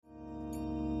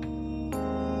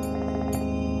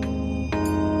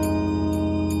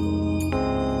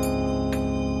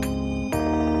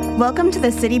Welcome to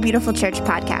the City Beautiful Church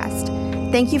podcast.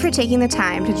 Thank you for taking the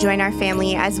time to join our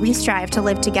family as we strive to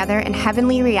live together in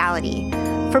heavenly reality.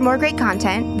 For more great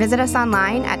content, visit us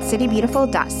online at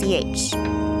citybeautiful.ch.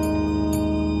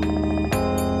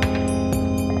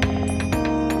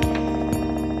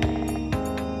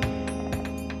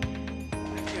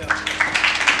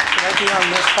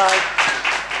 On this side.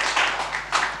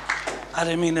 I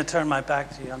didn't mean to turn my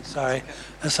back to you. I'm sorry.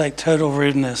 That's like total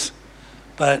rudeness.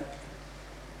 But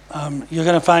you're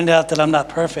going to find out that I'm not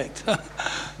perfect.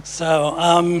 So,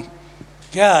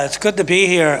 yeah, it's good to be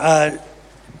here.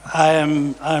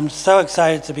 I'm so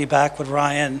excited to be back with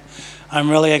Ryan. I'm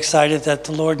really excited that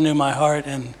the Lord knew my heart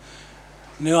and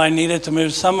knew I needed to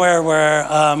move somewhere where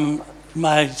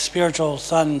my spiritual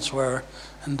sons were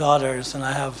and daughters, and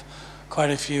I have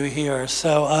quite a few here.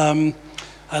 So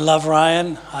I love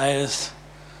Ryan. I just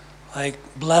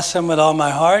bless him with all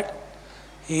my heart.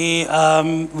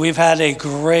 We've had a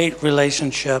great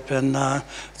relationship, and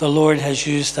the Lord has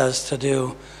used us to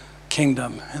do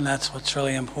kingdom, and that's what's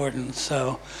really important.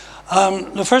 So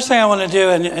the first thing I want to do,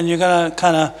 and you're going to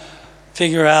kind of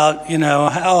figure out,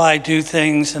 how I do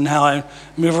things and how I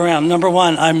move around. Number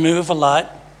one, I move a lot,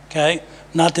 okay?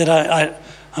 Not that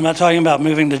I'm not talking about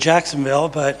moving to Jacksonville,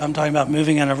 but I'm talking about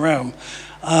moving in a room.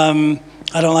 I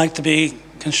don't like to be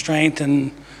constrained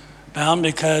and bound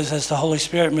because as the Holy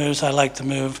Spirit moves, I like to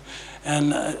move.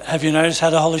 And have you noticed how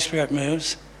the Holy Spirit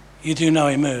moves? You do know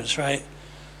he moves, right?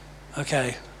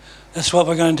 Okay, this is what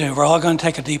we're going to do. We're all going to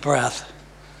take a deep breath.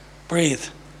 Breathe.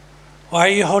 Why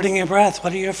are you holding your breath?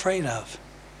 What are you afraid of?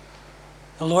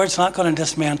 The Lord's not going to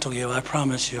dismantle you, I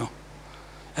promise you.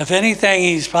 If anything,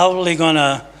 he's probably going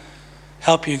to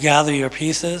help you gather your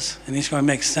pieces, and he's going to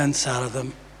make sense out of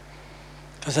them,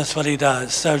 because that's what he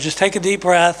does. So just take a deep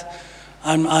breath.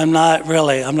 I'm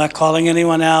not calling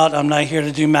anyone out. I'm not here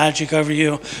to do magic over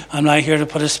you. I'm not here to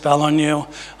put a spell on you,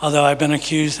 although I've been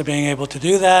accused of being able to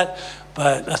do that,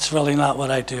 but that's really not what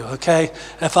I do, okay?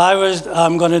 If I was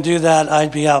going to do that,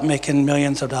 I'd be out making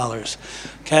millions of dollars,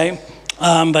 okay?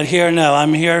 But here, no,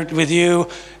 I'm here with you,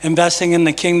 investing in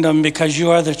the kingdom because you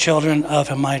are the children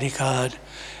of a mighty God.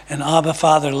 And Abba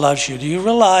Father loves you. Do you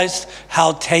realize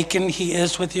how taken he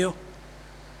is with you?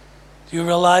 Do you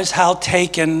realize how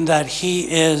taken that he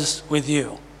is with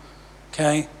you?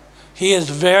 Okay? He is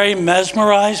very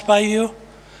mesmerized by you.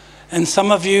 And some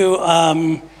of you,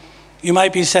 you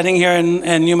might be sitting here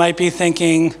and you might be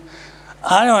thinking,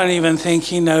 I don't even think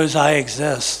he knows I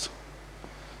exist.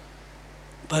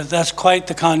 But that's quite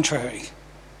the contrary.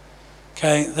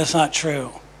 Okay? That's not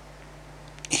true.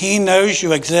 He knows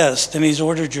you exist, and he's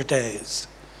ordered your days.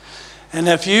 And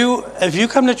if you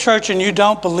come to church and you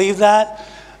don't believe that,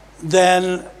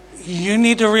 then you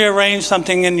need to rearrange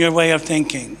something in your way of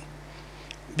thinking.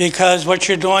 Because what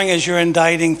you're doing is you're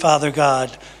indicting Father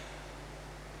God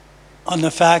on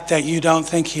the fact that you don't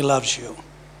think he loves you.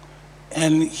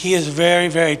 And he is very,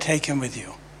 very taken with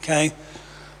you, okay?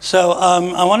 So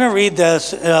I want to read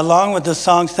this along with the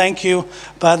song. Thank you,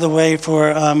 by the way,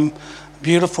 for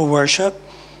beautiful worship.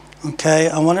 Okay,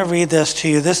 I want to read this to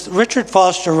you. Richard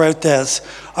Foster wrote this: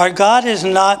 "Our God is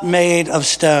not made of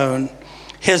stone.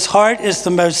 His heart is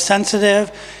the most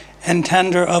sensitive and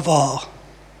tender of all.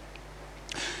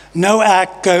 No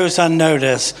act goes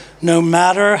unnoticed, no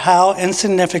matter how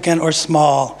insignificant or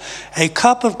small. A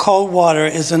cup of cold water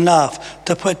is enough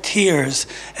to put tears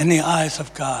in the eyes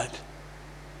of God."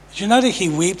 Did you know that he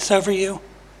weeps over you?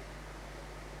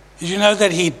 Did you know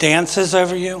that he dances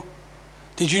over you?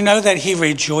 Did you know that he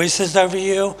rejoices over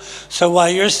you? So while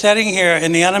you're sitting here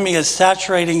and the enemy is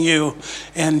saturating you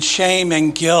in shame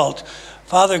and guilt,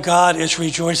 Father God is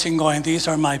rejoicing, going, these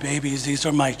are my babies, these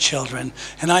are my children,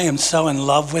 and I am so in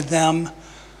love with them.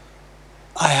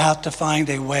 I have to find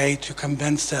a way to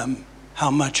convince them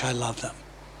how much I love them.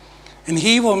 And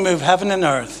he will move heaven and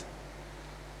earth,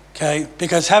 okay?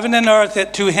 Because heaven and earth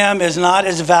to him is not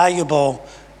as valuable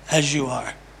as you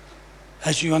are,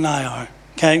 as you and I are,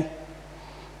 okay?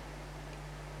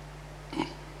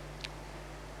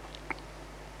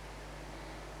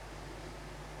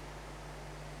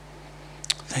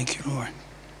 Thank you, Lord.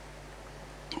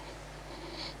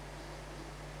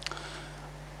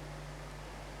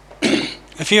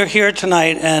 If you're here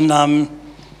tonight and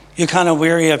you're kind of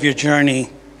weary of your journey,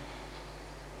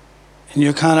 and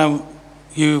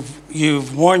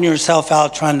you've worn yourself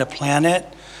out trying to plan it,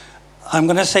 I'm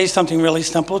going to say something really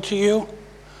simple to you.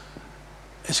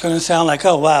 It's going to sound like,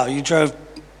 oh, wow, you drove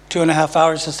 2.5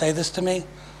 hours to say this to me?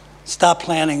 Stop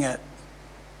planning it.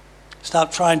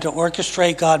 Stop trying to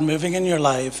orchestrate God moving in your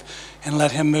life and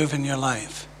let him move in your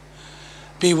life.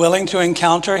 Be willing to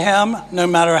encounter him no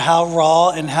matter how raw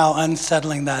and how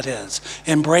unsettling that is.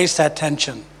 Embrace that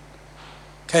tension.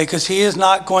 Okay, because he is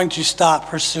not going to stop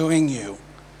pursuing you.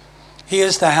 He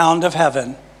is the hound of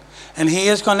heaven, and he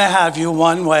is going to have you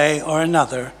one way or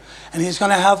another, and he's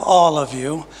going to have all of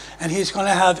you, and he's going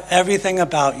to have everything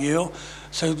about you.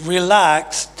 So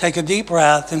relax, take a deep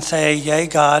breath, and say, yea,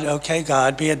 God, okay,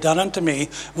 God, be it done unto me,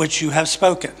 which you have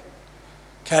spoken.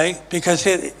 Okay? Because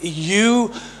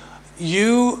you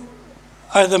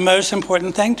are the most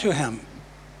important thing to him.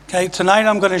 Okay? Tonight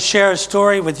I'm going to share a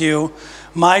story with you,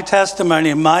 my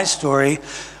testimony, my story.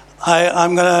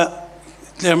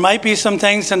 There might be some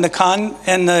things in the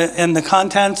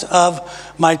contents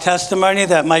of my testimony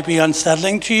that might be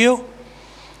unsettling to you.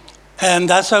 And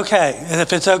that's okay.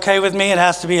 If it's okay with me, it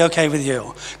has to be okay with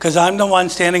you. Because I'm the one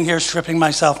standing here stripping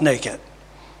myself naked.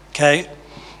 Okay?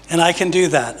 And I can do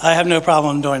that. I have no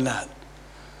problem doing that.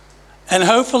 And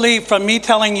hopefully from me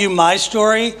telling you my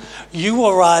story, you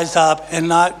will rise up and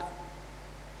not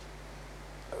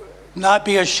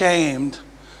be ashamed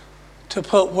to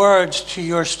put words to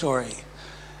your story.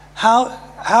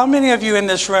 How many of you in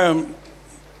this room,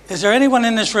 is there anyone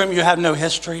in this room you have no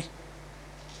history?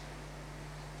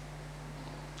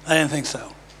 I didn't think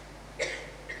so.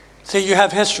 See, you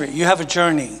have history. You have a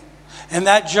journey. And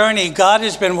that journey, God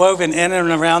has been woven in and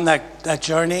around that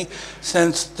journey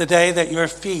since the day that your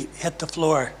feet hit the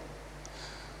floor.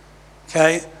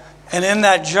 Okay? And in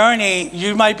that journey,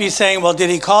 you might be saying, well, did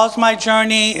he cause my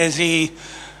journey? Is he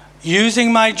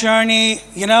using my journey?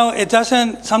 You know,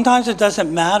 sometimes it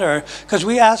doesn't matter, because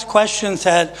we ask questions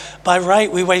that by right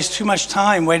we waste too much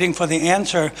time waiting for the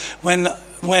answer when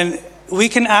we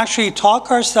can actually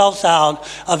talk ourselves out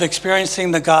of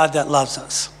experiencing the God that loves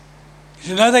us.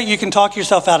 You know that you can talk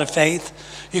yourself out of faith?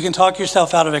 You can talk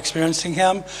yourself out of experiencing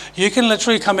him. You can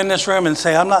literally come in this room and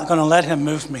say, I'm not going to let him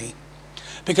move me.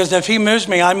 Because if he moves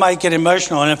me, I might get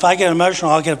emotional. And if I get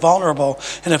emotional, I'll get vulnerable.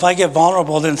 And if I get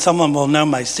vulnerable, then someone will know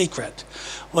my secret.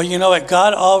 Well, you know what?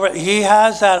 God he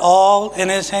has that all in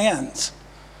his hands.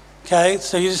 Okay?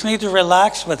 So you just need to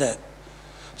relax with it.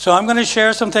 So I'm going to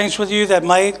share some things with you that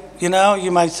might, you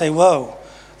might say, whoa,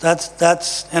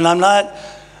 and I'm not,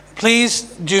 please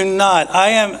do not. I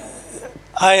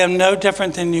am no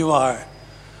different than you are,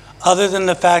 other than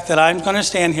the fact that I'm going to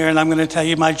stand here and I'm going to tell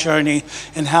you my journey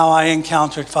and how I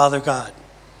encountered Father God.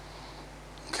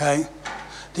 Okay?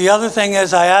 The other thing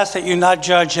is, I ask that you not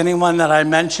judge anyone that I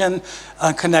mention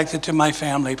connected to my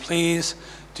family. Please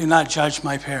do not judge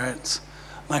my parents.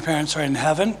 My parents are in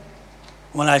heaven.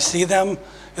 When I see them,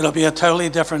 it'll be a totally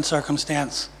different set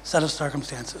of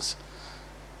circumstances.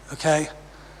 Okay?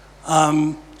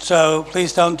 So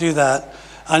please don't do that.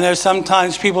 I know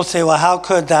sometimes people say, well, how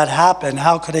could that happen?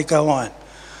 How could it go on?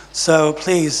 So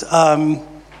please, don't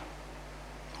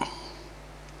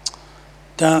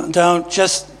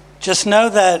just know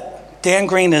that Dan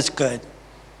Green is good.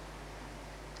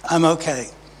 I'm okay.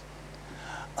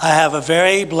 I have a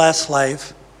very blessed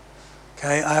life.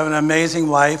 Okay, I have an amazing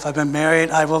wife. I've been married.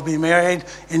 I will be married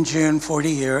in June, 40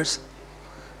 years.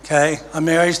 Okay, a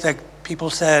marriage that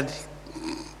people said,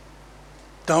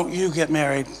 don't you get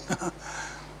married.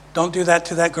 Don't do that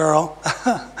to that girl.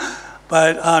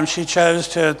 But she chose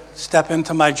to step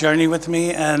into my journey with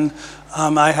me, and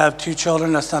I have 2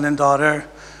 children, a son and daughter.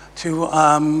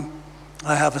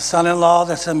 I have a son-in-law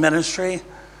that's in ministry.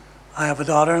 I have a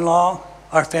daughter-in-law.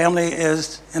 Our family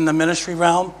is in the ministry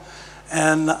realm.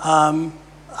 And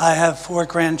I have 4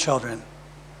 grandchildren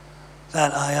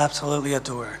that I absolutely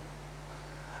adore.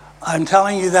 I'm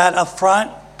telling you that up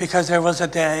front because there was a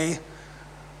day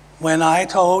when I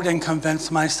told and convinced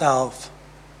myself,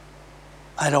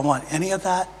 I don't want any of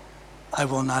that. I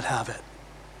will not have it.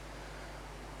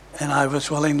 And I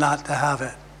was willing not to have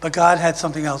it. But God had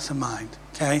something else in mind,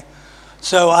 okay?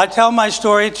 So I tell my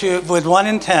story with one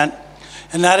intent,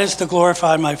 and that is to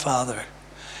glorify my Father.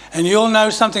 And you'll know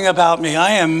something about me.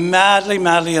 I am madly,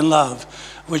 madly in love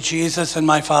with Jesus and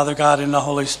my Father God and the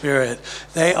Holy Spirit.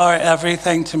 They are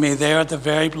everything to me. They are the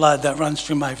very blood that runs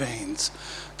through my veins.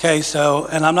 Okay, so,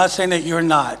 and I'm not saying that you're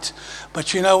not,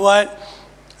 but you know what?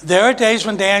 There are days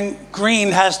when Dan Green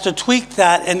has to tweak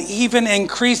that and even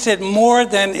increase it more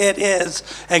than it is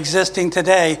existing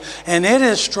today. And it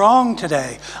is strong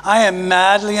today. I am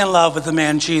madly in love with the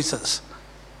man Jesus.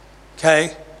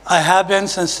 Okay? I have been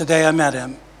since the day I met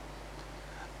him.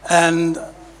 And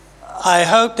I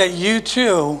hope that you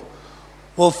too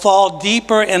will fall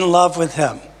deeper in love with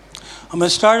him. I'm going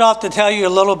to start off to tell you a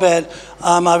little bit.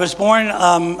 I was born,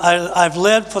 I've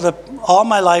lived for all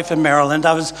my life in Maryland.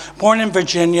 I was born in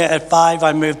Virginia. At 5,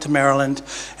 I moved to Maryland.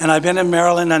 And I've been in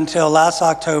Maryland until last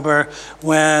October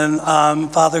when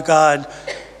Father God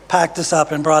packed us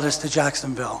up and brought us to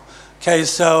Jacksonville. Okay,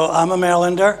 so I'm a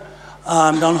Marylander.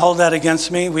 Don't hold that against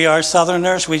me. We are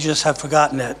Southerners. We just have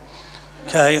forgotten it.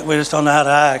 Okay, we just don't know how to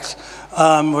act.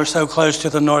 We're so close to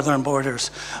the northern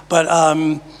borders.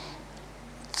 But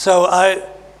so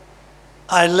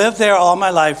I lived there all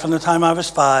my life from the time I was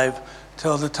 5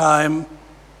 till the time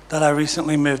that I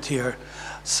recently moved here.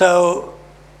 So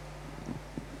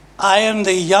I am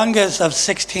the youngest of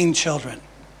 16 children.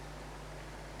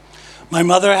 My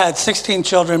mother had 16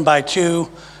 children by 2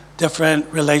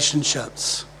 different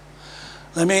relationships.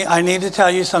 I need to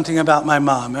tell you something about my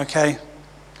mom, okay?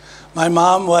 My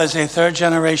mom was a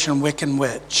 3rd-generation Wiccan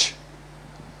witch.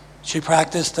 She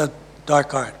practiced the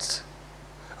dark arts.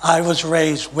 I was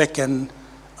raised Wiccan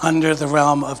under the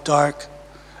realm of dark,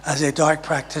 as a dark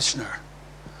practitioner.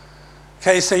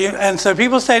 Okay, so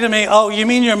people say to me, oh, you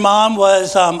mean your mom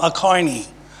was a carny?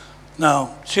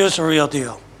 No, she was the real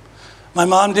deal. My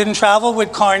mom didn't travel with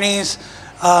carnies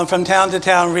from town to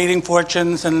town reading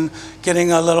fortunes and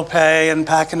getting a little pay and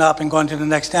packing up and going to the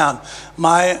next town.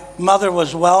 My mother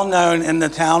was well known in the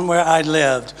town where I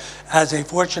lived as a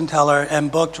fortune teller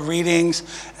and booked readings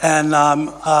and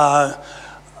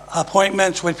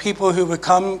appointments with people who would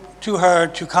come to her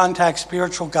to contact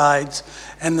spiritual guides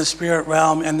in the spirit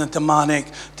realm and the demonic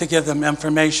to give them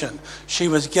information. She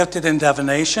was gifted in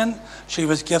divination. She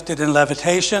was gifted in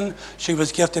levitation. She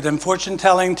was gifted in fortune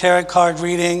telling, tarot card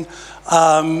reading,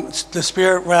 the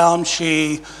spirit realm.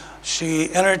 She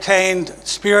entertained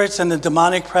spirits and the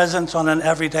demonic presence on an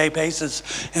everyday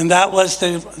basis. And that was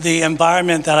the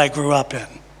environment that I grew up in.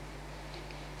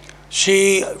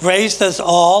 She raised us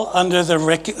all under the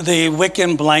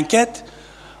Wiccan blanket,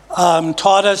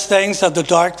 taught us things of the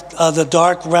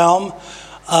dark realm.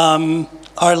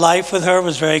 Our life with her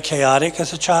was very chaotic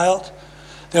as a child.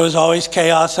 There was always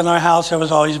chaos in our house. There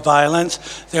was always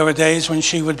violence. There were days when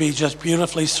she would be just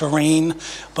beautifully serene,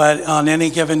 but on any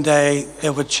given day,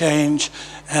 it would change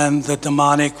and the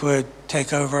demonic would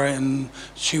take over and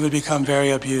she would become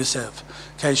very abusive.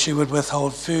 Okay, she would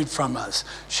withhold food from us.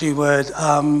 She would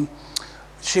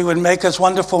make us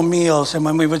wonderful meals, and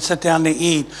when we would sit down to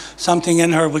eat, something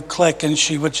in her would click and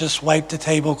she would just wipe the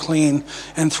table clean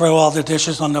and throw all the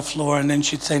dishes on the floor, and then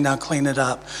she'd say, now clean it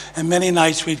up. And many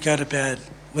nights we'd go to bed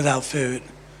without food.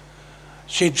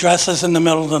 She'd dress us in the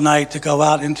middle of the night to go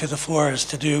out into the forest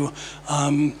to do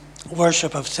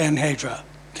worship of Sanhedra,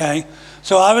 okay?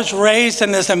 So I was raised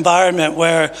in this environment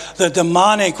where the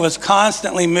demonic was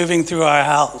constantly moving through our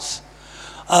house.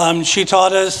 She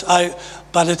taught us,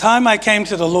 by the time I came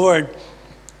to the Lord,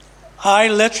 I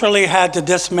literally had to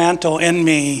dismantle in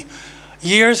me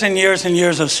years and years and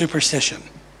years of superstition.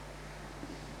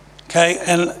 Okay,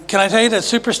 and can I tell you that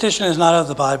superstition is not of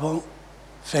the Bible?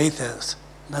 Faith is,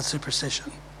 not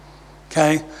superstition.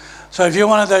 Okay, so if you're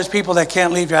one of those people that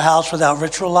can't leave your house without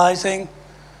ritualizing,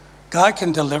 God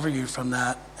can deliver you from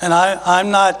that. And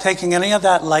I'm not taking any of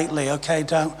that lightly, okay?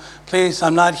 Please,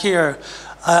 I'm not here.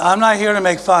 I'm not here to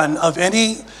make fun of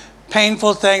any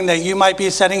painful thing that you might be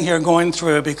sitting here going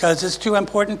through, because it's too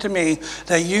important to me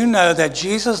that you know that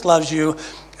Jesus loves you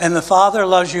and the Father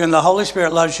loves you and the Holy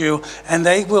Spirit loves you, and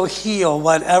they will heal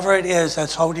whatever it is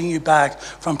that's holding you back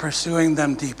from pursuing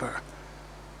them deeper.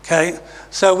 Okay?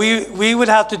 So we would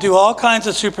have to do all kinds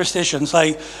of superstitions.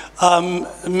 Like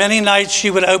many nights she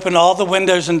would open all the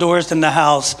windows and doors in the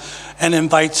house and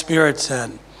invite spirits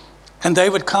in, and they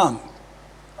would come.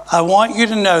 I want you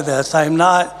to know this. I'm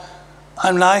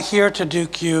not here to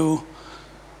duke you.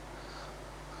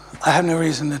 I have no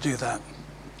reason to do that.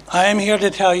 I am here to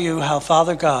tell you how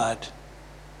Father God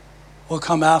will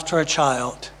come after a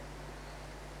child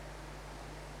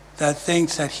that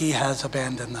thinks that he has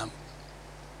abandoned them.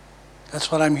 That's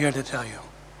what I'm here to tell you.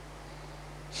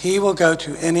 He will go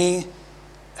to any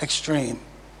extreme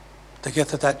to get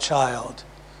to that child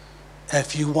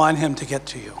if you want him to get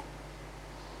to you.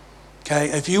 Okay?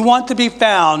 If you want to be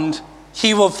found,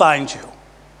 he will find you.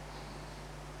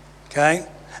 Okay?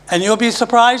 And you'll be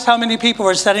surprised how many people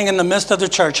are sitting in the midst of the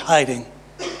church hiding.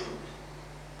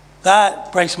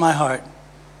 That breaks my heart.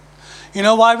 You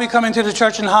know why we come into the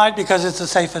church and hide? Because it's the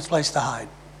safest place to hide.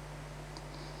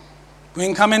 We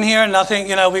can come in here and nothing,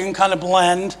 we can kind of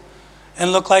blend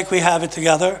and look like we have it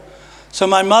together. So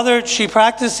my mother, she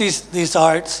practiced these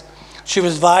arts. She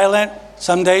was violent.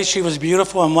 Some days she was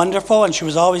beautiful and wonderful, and she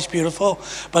was always beautiful,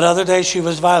 but other days she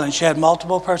was violent. She had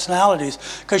multiple personalities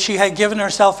because she had given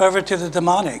herself over to the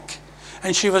demonic.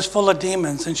 and she was full of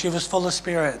demons, and she was full of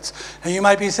spirits. And you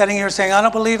might be sitting here saying, I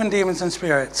don't believe in demons and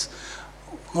spirits.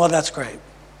 Well, that's great.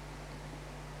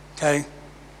 Okay?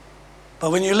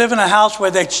 But when you live in a house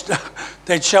where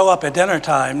they'd show up at dinner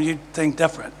time, you'd think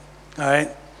different. All right?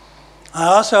 I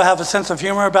also have a sense of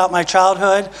humor about my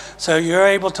childhood, so you're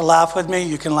able to laugh with me.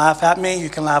 You can laugh at me. You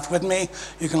can laugh with me.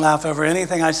 You can laugh over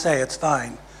anything I say. It's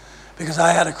fine, because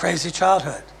I had a crazy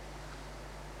childhood.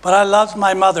 But I loved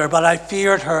my mother, but I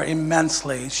feared her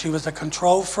immensely. She was a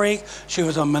control freak. She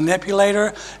was a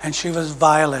manipulator, and she was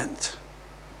violent.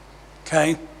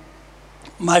 Okay?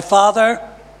 My father,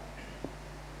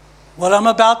 what I'm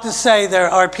about to say, there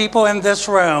are people in this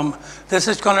room, this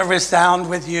is going to resound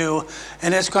with you,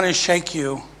 and it's going to shake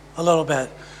you a little bit.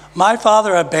 My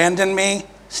father abandoned me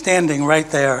standing right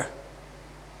there.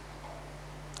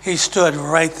 He stood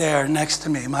right there next to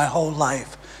me my whole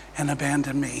life and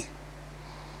abandoned me.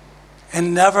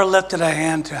 And never lifted a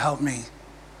hand to help me.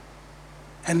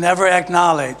 And never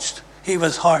acknowledged. He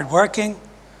was hardworking.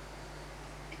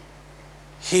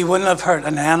 He wouldn't have hurt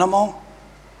an animal.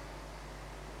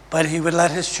 But he would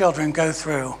let his children go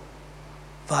through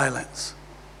violence.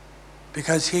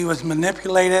 Because he was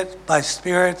manipulated by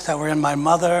spirits that were in my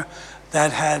mother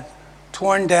that had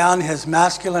torn down his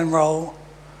masculine role,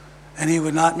 and he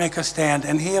would not make a stand.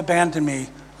 And he abandoned me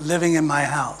living in my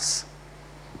house.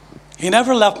 He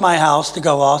never left my house to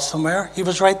go off somewhere. He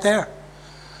was right there,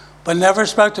 but never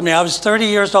spoke to me. I was 30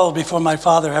 years old before my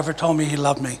father ever told me he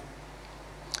loved me.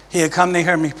 He had come to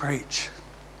hear me preach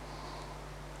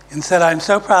and said, I'm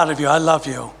so proud of you. I love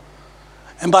you.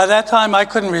 And by that time, I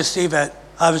couldn't receive it.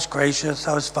 I was gracious.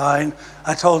 I was fine.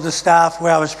 I told the staff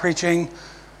where I was preaching,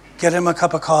 get him a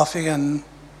cup of coffee and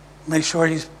make sure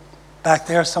he's back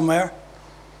there somewhere.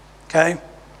 Okay?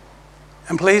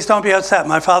 And please don't be upset.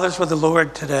 My father's with the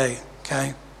Lord today.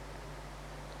 Okay?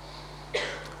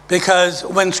 Because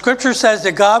when Scripture says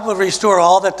that God will restore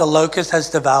all that the locust has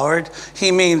devoured,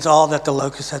 he means all that the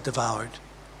locust had devoured.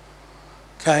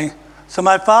 Okay? So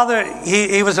my father,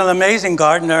 he was an amazing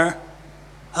gardener.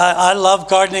 I love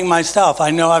gardening myself.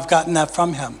 I know I've gotten that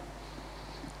from him.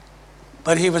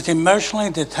 But he was emotionally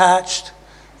detached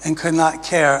and could not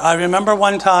care. I remember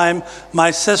one time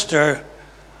my sister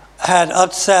had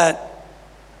upset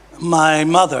my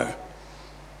mother.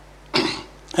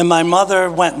 And my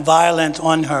mother went violent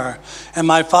on her. And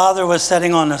my father was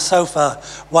sitting on a sofa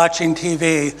watching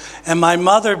TV. And my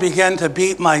mother began to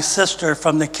beat my sister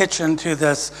from the kitchen to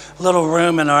this little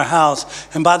room in our house.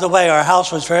 And by the way, our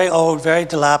house was very old, very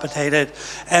dilapidated.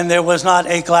 And there was not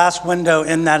a glass window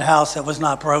in that house that was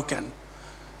not broken,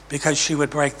 because she would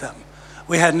break them.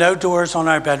 We had no doors on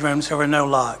our bedrooms. There were no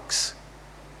locks.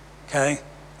 Okay?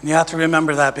 And you have to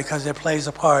remember that, because it plays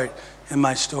a part in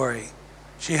my story.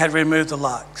 She had removed the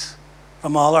locks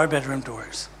from all our bedroom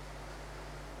doors.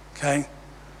 Okay?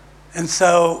 And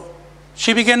so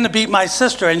she began to beat my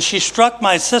sister, and she struck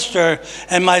my sister,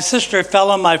 and my sister fell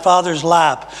on my father's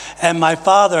lap. And my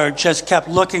father just kept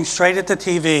looking straight at the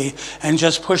TV and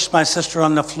just pushed my sister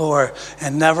on the floor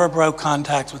and never broke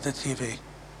contact with the TV.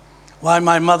 Why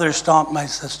my mother stomped my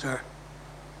sister.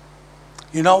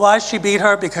 You know why she beat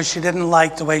her? Because she didn't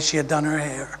like the way she had done her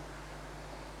hair.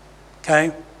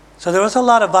 Okay? So there was a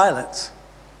lot of violence.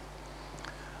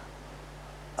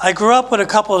 I grew up with a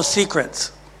couple of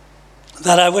secrets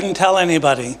that I wouldn't tell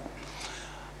anybody.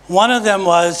 One of them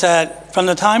was that from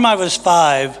the time I was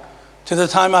 5 to the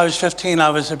time I was 15,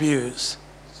 I was abused,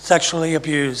 sexually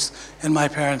abused in my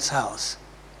parents' house.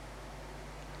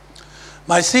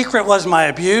 My secret was my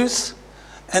abuse,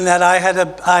 and that I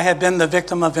had been the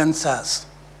victim of incest.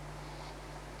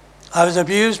 I was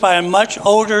abused by a much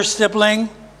older sibling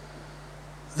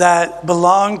that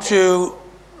belonged to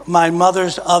my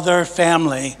mother's other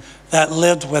family that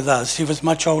lived with us. He was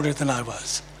much older than I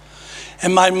was.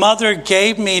 And my mother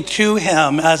gave me to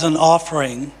him as an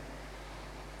offering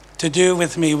to do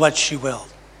with me what she willed.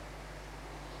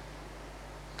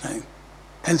 Okay?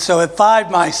 And so at 5,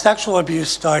 my sexual abuse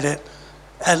started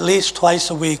at least twice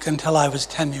a week until I was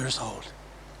 10 years old.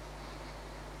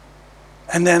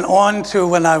 And then on to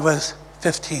when I was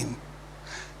 15.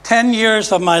 10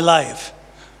 years of my life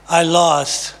I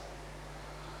lost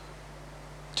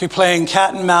to playing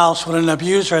cat and mouse with an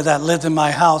abuser that lived in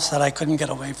my house that I couldn't get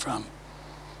away from.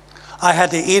 I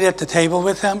had to eat at the table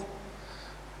with him.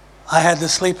 I had to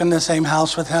sleep in the same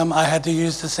house with him. I had to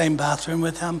use the same bathroom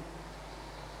with him.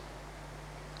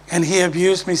 And he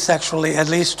abused me sexually at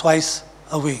least twice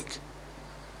a week.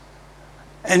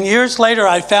 And years later,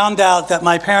 I found out that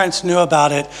my parents knew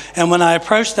about it. And when I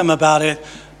approached them about it,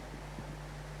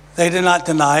 they did not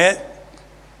deny it.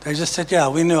 They just said, yeah,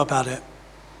 we knew about it.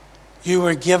 You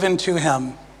were given to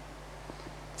him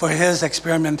for his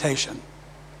experimentation.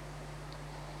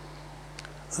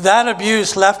 That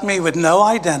abuse left me with no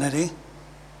identity,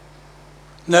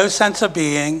 no sense of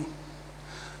being.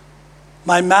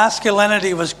 My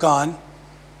masculinity was gone.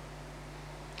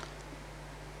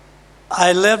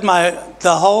 I lived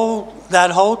that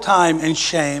whole time in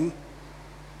shame,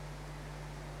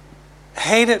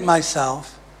 hated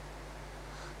myself,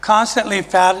 constantly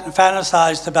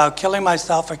fantasized about killing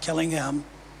myself or killing him.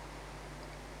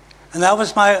 And that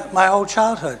was my whole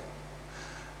childhood.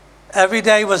 Every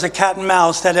day was a cat and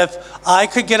mouse, that if I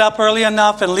could get up early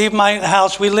enough and leave my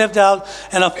house. We lived out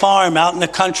in a farm out in the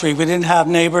country. We didn't have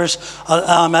neighbors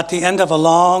at the end of a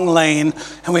long lane,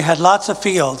 and we had lots of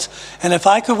fields. And if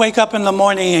I could wake up in the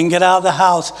morning and get out of the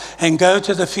house and go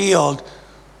to the field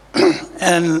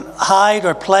and hide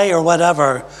or play or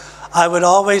whatever, I would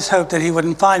always hope that he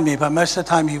wouldn't find me, but most of the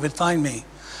time he would find me.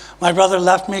 My brother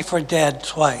left me for dead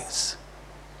twice.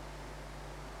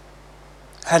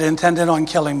 Had intended on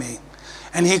killing me.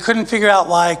 And he couldn't figure out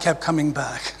why I kept coming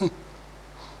back.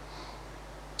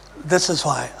 This is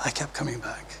why I kept coming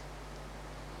back.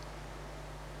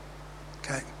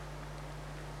 Okay.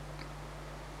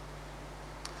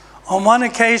 On one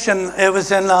occasion, it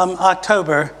was in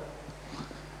October,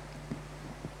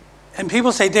 and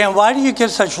people say, Dan, why do you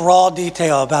give such raw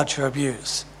detail about your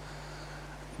abuse?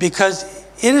 Because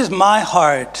it is my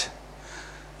heart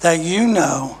that you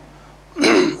know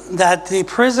that the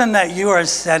prison that you are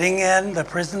sitting in, the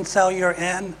prison cell you're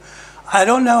in, I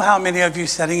don't know how many of you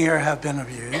sitting here have been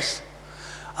abused.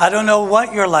 I don't know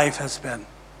what your life has been.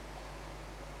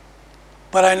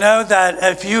 But I know that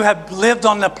if you have lived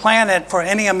on the planet for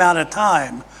any amount of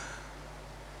time,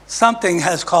 something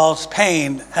has caused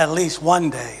pain at least one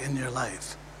day in your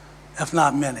life, if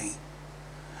not many.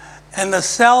 And the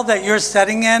cell that you're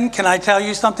sitting in, can I tell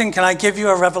you something? Can I give you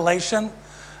a revelation?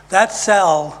 That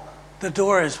cell, the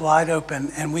door is wide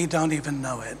open and we don't even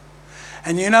know it.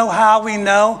 And you know how we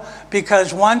know?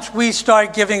 Because once we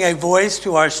start giving a voice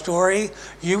to our story,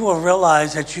 you will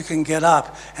realize that you can get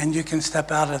up and you can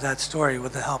step out of that story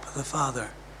with the help of the Father.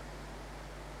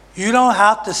 You don't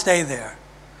have to stay there.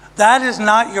 That is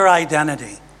not your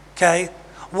identity, okay?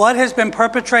 What has been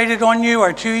perpetrated on you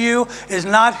or to you is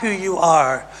not who you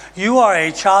are. You are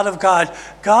a child of God.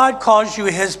 God calls you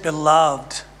his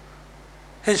beloved,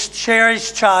 his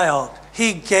cherished child.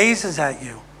 He gazes at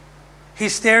you. He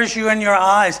stares you in your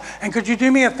eyes. And could you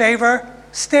do me a favor?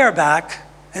 Stare back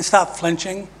and stop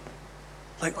flinching.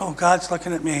 Like, oh, God's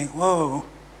looking at me. Whoa,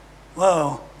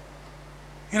 whoa.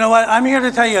 You know what? I'm here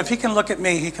to tell you, if he can look at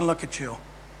me, he can look at you.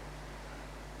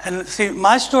 And see,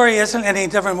 my story isn't any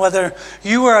different whether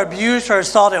you were abused or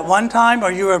assaulted one time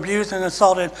or you were abused and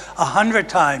assaulted 100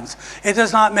 times. It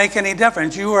does not make any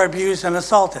difference. You were abused and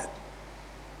assaulted.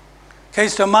 Okay,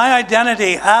 so my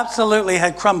identity absolutely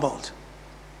had crumbled.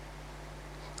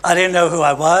 I didn't know who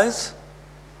I was.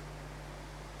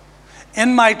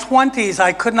 In my 20s,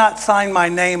 I could not sign my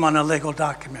name on a legal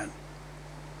document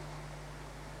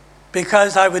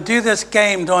because I would do this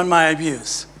game during my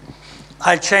abuse.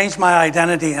 I'd change my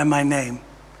identity and my name.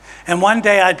 And one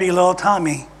day I'd be little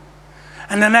Tommy.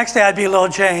 And the next day I'd be little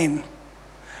Jane.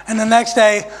 And the next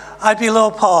day I'd be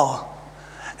little Paul.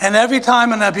 And every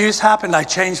time an abuse happened, I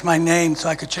changed my name so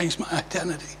I could change my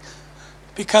identity.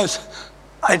 Because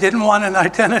I didn't want an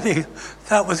identity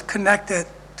that was connected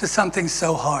to something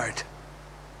so hard.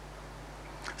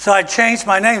 So I changed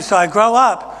my name. So I grow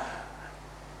up.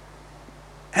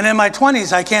 And in my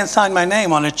 20s, I can't sign my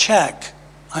name on a check.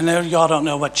 I know y'all don't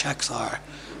know what checks are,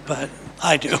 but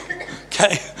I do,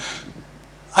 okay?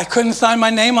 I couldn't sign my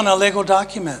name on a legal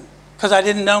document because I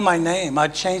didn't know my name.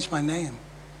 I'd changed my name.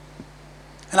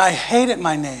 And I hated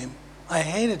my name. I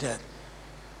hated it.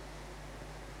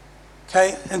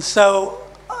 Okay, and so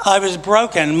I was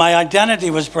broken. My identity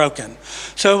was broken.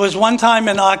 So it was one time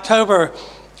in October,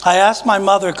 I asked my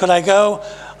mother, could I go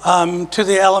to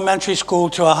the elementary school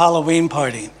to a Halloween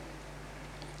party?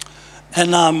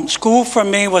 And school for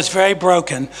me was very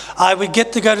broken. I would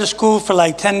get to go to school for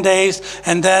like 10 days,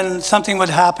 and then something would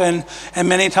happen, and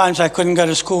many times I couldn't go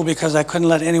to school because I couldn't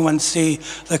let anyone see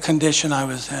the condition I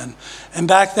was in. And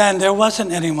back then, there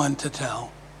wasn't anyone to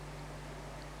tell.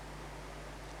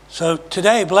 So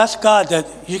today, bless God that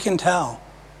you can tell.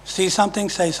 See something,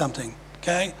 say something,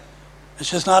 okay? It's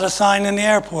just not a sign in the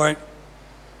airport.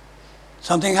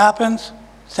 Something happens,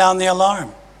 sound the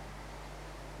alarm.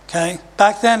 Okay?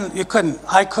 Back then, you couldn't.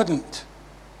 I couldn't.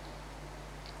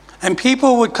 And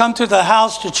people would come to the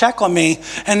house to check on me,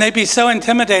 and they'd be so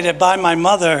intimidated by my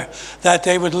mother that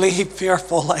they would leave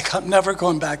fearful, like, I'm never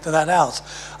going back to that house.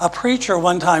 A preacher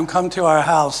one time come to our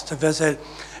house to visit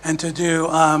and to do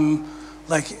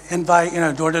like invite,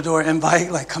 door-to-door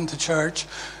invite, like come to church.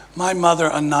 My mother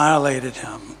annihilated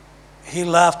him. He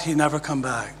left, he never come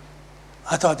back.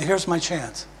 I thought, here's my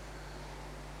chance.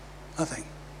 Nothing.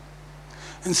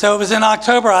 And so it was in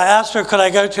October, I asked her, could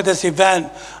I go to this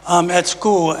event at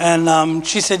school? And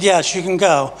she said, yes, you can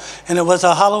go. And it was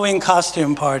a Halloween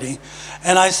costume party.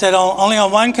 And I said, only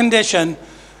on one condition,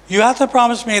 you have to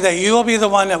promise me that you will be the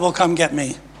one that will come get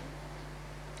me.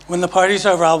 When the party's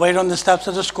over, I'll wait on the steps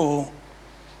of the school,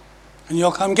 and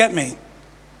you'll come get me.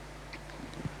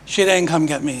 She didn't come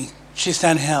get me. She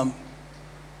sent him.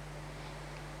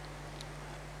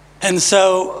 And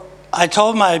so I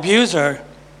told my abuser,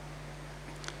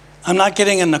 I'm not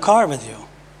getting in the car with you.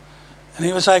 And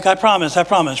he was like, I promise.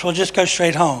 We'll just go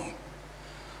straight home.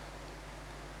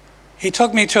 He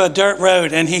took me to a dirt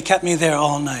road and he kept me there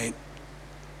all night.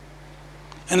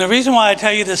 And the reason why I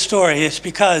tell you this story is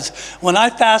because when I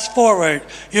fast forward,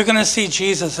 you're going to see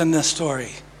Jesus in this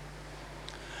story.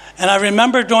 And I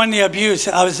remember during the abuse,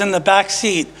 I was in the back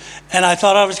seat and I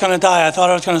thought I was going to die. I thought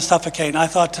I was going to suffocate. And I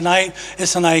thought, tonight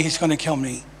is the night he's going to kill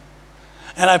me.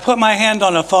 And I put my hand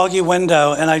on a foggy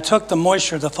window and I took the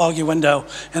moisture of the foggy window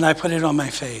and I put it on my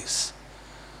face.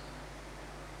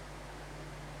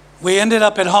 We ended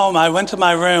up at home. I went to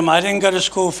my room. I didn't go to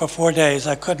school for 4 days.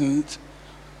 I couldn't.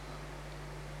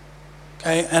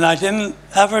 Okay, and I didn't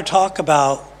ever talk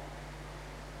about,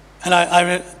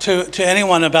 to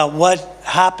anyone about what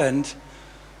happened,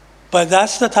 but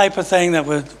that's the type of thing that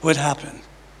would happen.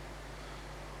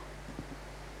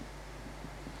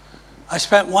 I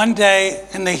spent one day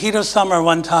in the heat of summer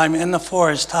one time in the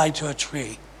forest tied to a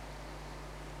tree.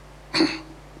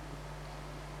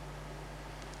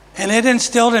 And it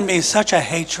instilled in me such a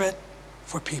hatred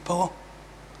for people.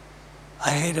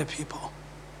 I hated people.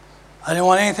 I didn't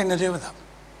want anything to do with them.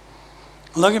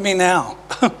 Look at me now.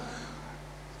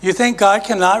 You think God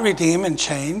cannot redeem and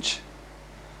change?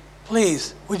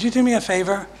 Please, would you do me a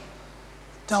favor?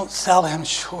 Don't sell him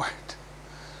short.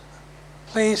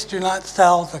 Please do not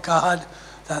sell the God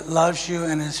that loves you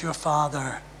and is your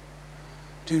Father.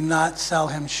 Do not sell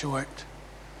him short.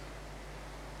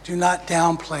 Do not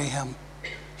downplay him.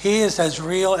 He is as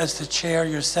real as the chair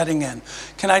you're sitting in.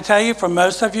 Can I tell you, for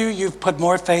most of you, you've put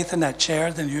more faith in that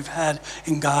chair than you've had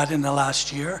in God in the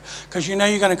last year? Because you know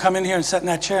you're going to come in here and sit in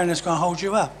that chair and it's going to hold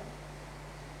you up.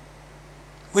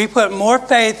 We put more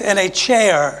faith in a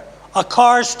chair, a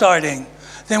car starting,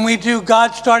 than we do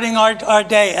God starting our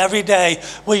day every day.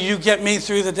 Will you get me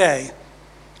through the day?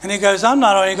 And he goes, I'm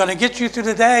not only going to get you through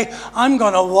the day, I'm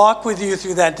going to walk with you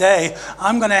through that day.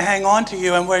 I'm going to hang on to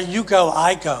you, and where you go,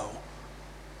 I go.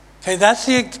 Okay, that's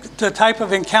the type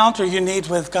of encounter you need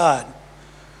with God.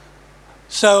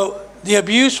 So the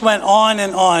abuse went on,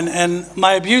 and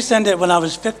my abuse ended when I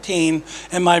was 15,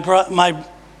 and my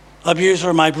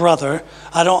abuser, my brother,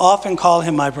 I don't often call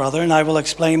him my brother, and I will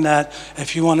explain that.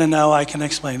 If you want to know, I can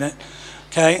explain it.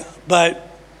 Okay,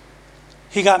 but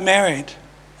he got married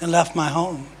and left my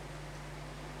home.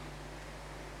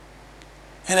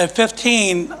 And at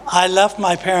 15, I left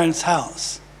my parents'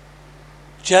 house,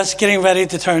 just getting ready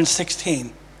to turn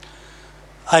 16.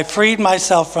 I freed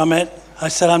myself from it. I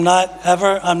said, I'm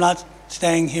not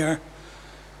staying here,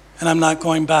 and I'm not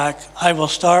going back. I will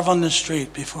starve on the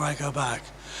street before I go back.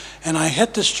 And I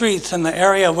hit the streets in the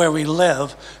area where we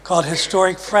live called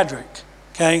Historic Frederick,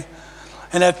 okay?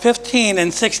 And at 15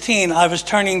 and 16, I was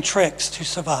turning tricks to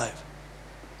survive.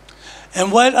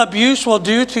 And what abuse will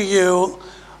do to you,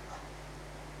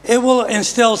 it will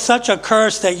instill such a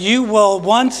curse that you will,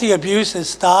 once the abuse is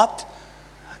stopped,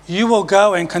 you will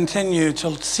go and continue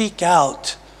to seek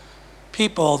out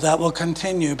people that will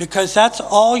continue, because that's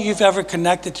all you've ever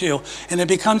connected to, and it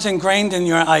becomes ingrained in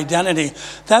your identity.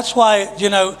 That's why,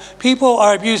 people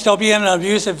are abused. They'll be in an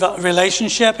abusive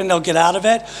relationship and they'll get out of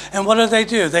it, and what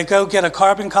do? They go get a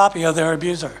carbon copy of their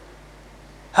abuser.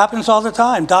 Happens all the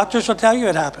time. Doctors will tell you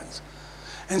it happens.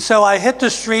 And so I hit the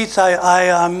streets.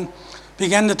 I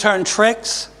began to turn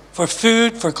tricks for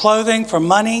food, for clothing, for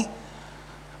money,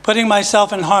 putting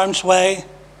myself in harm's way,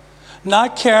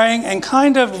 not caring, and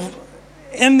kind of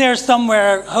in there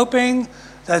somewhere hoping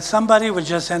that somebody would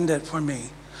just end it for me.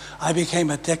 I became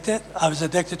addicted. I was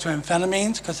addicted to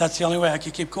amphetamines because that's the only way I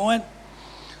could keep going.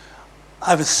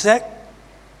 I was sick.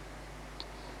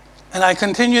 And I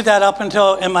continued that up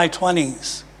until in my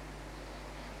 20s.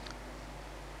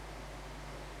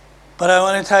 But I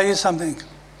want to tell you something.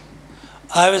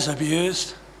 I was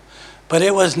abused, but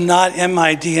it was not in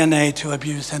my DNA to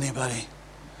abuse anybody.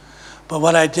 But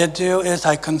what I did do is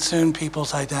I consumed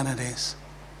people's identities.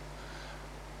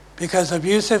 Because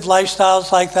abusive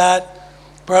lifestyles like that,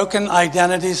 broken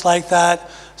identities like that,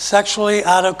 sexually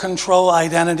out of control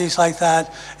identities like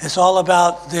that. It's all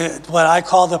about what I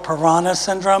call the piranha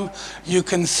syndrome. You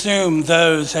consume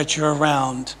those that you're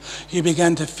around. You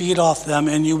begin to feed off them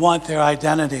and you want their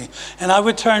identity. And I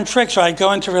would turn tricks, or I'd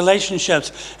go into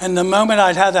relationships, and the moment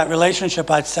I'd have that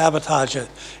relationship, I'd sabotage it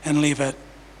and leave it.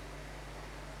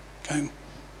 Okay?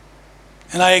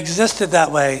 And I existed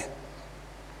that way.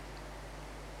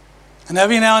 And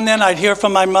every now and then I'd hear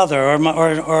from my mother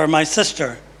or my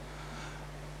sister.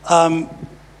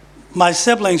 My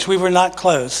siblings, we were not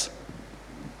close.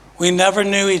 We never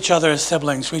knew each other as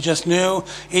siblings. We just knew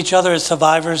each other as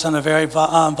survivors in a very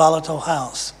volatile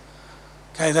house.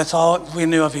 Okay, that's all we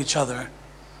knew of each other.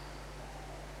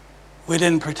 We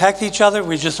didn't protect each other.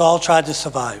 We just all tried to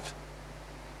survive.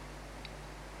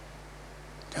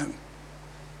 Okay.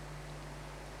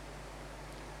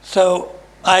 So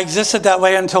I existed that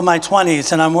way until my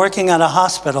 20s, and I'm working at a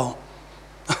hospital.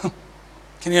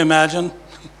 Can you imagine?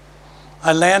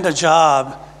 I land a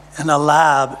job in a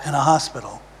lab in a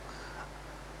hospital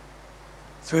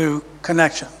through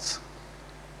connections.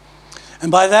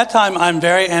 And by that time, I'm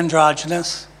very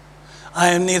androgynous. I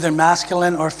am neither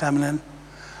masculine or feminine.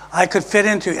 I could fit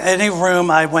into any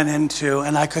room I went into,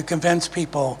 and I could convince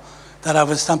people that I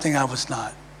was something I was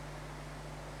not.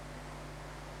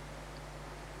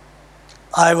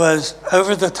 I was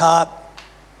over the top,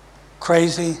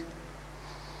 crazy.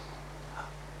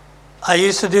 I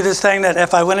used to do this thing that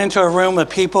if I went into a room with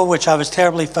people, which I was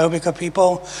terribly phobic of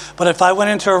people, but if I went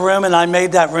into a room and I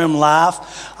made that room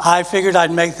laugh, I figured I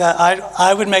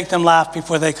would make them laugh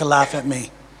before they could laugh at me.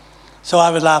 So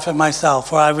I would laugh at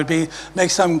myself, or I would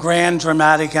make some grand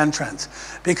dramatic entrance.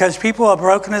 Because people are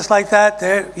brokenness like that,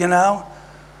 they're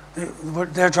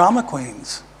drama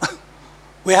queens.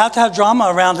 We have to have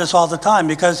drama around us all the time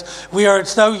because we are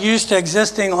so used to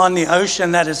existing on the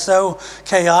ocean that is so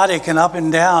chaotic and up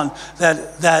and down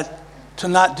that to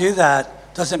not do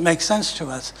that doesn't make sense to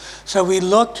us. So we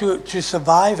look to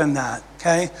survive in that,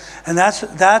 okay? And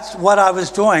that's what I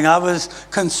was doing. I was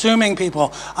consuming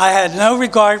people. I had no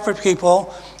regard for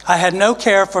people. I had no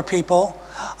care for people.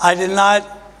 I did not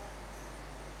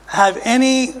have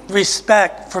any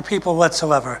respect for people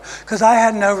whatsoever because I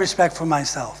had no respect for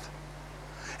myself.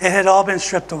 It had all been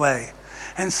stripped away.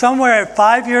 And somewhere at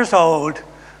 5 years old,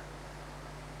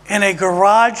 in a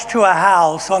garage to a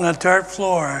house on a dirt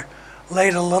floor,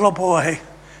 laid a little boy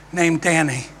named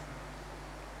Danny.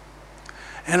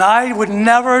 And I would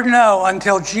never know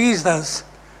until Jesus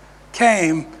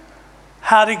came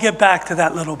how to get back to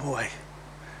that little boy.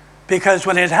 Because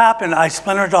when it happened, I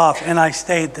splintered off and I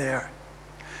stayed there.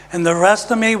 And the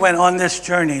rest of me went on this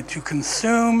journey to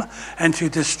consume and to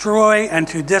destroy and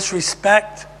to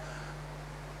disrespect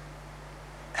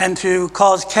and to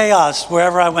cause chaos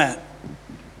wherever I went.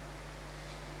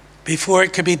 Before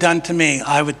it could be done to me,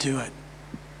 I would do it.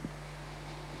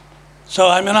 So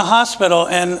I'm in a hospital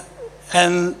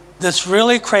and this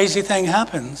really crazy thing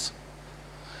happens.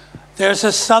 There's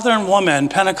a Southern woman,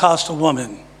 Pentecostal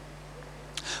woman,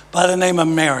 by the name of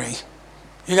Mary.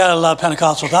 You gotta love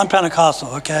Pentecostals. I'm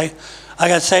Pentecostal, okay? I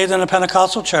got saved in a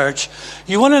Pentecostal church.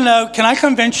 You wanna know, can I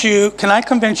convince you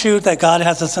that God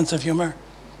has a sense of humor?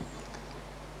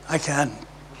 I can.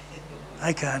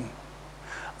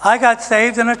 I got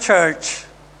saved in a church,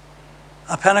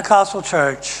 a Pentecostal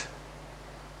church,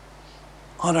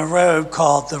 on a road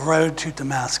called the Road to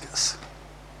Damascus.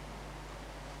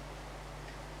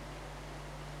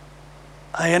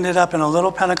 I ended up in a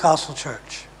little Pentecostal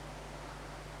church,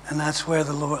 and that's where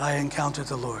I encountered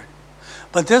the Lord.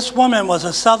 But this woman was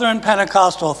a Southern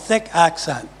Pentecostal, thick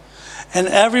accent. And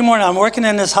every morning, I'm working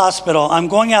in this hospital. I'm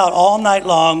going out all night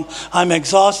long. I'm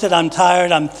exhausted. I'm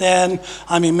tired. I'm thin.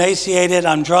 I'm emaciated.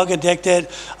 I'm drug addicted.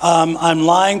 I'm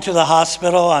lying to the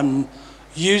hospital. I'm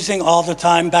using all the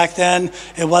time. Back then,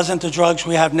 it wasn't the drugs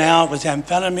we have now. It was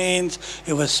amphetamines.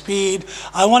 It was speed.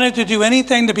 I wanted to do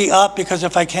anything to be up because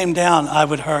if I came down, I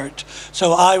would hurt.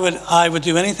 So I would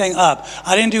do anything up.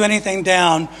 I didn't do anything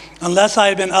down unless I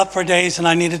had been up for days and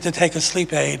I needed to take a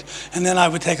sleep aid. And then I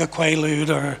would take a Quaalude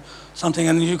or something,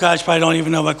 and you guys probably don't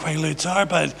even know what Quaaludes are,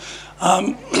 but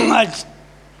I'd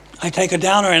take a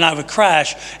downer and I would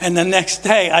crash, and the next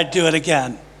day I'd do it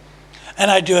again. And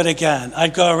I'd do it again.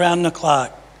 I'd go around the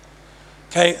clock.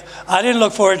 Okay, I didn't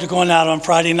look forward to going out on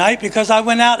Friday night because I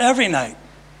went out every night.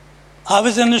 I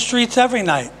was in the streets every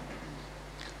night.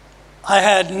 I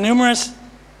had numerous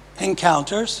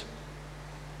encounters,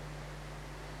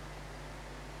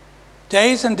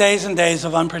 days and days and days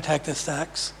of unprotected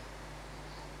sex.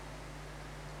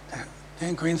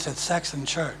 Dan Green said sex in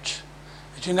church.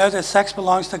 Did you know that sex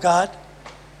belongs to God?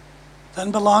 It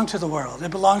doesn't belong to the world. It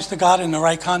belongs to God in the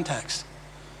right context.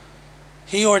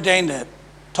 He ordained it.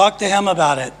 Talk to him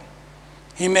about it.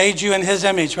 He made you in his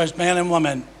image, as man and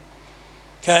woman.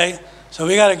 Okay? So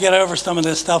we got to get over some of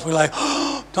this stuff. We're like,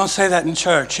 oh, don't say that in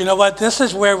church. You know what? This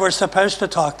is where we're supposed to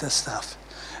talk this stuff.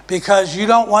 Because you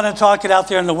don't want to talk it out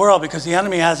there in the world because the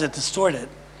enemy has it distorted.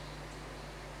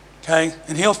 Okay?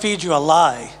 And he'll feed you a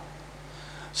lie.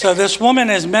 So this woman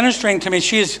is ministering to me.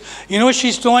 You know what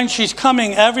she's doing? She's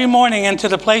coming every morning into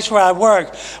the place where I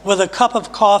work with a cup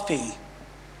of coffee.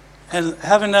 And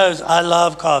heaven knows I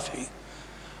love coffee.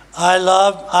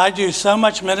 I do so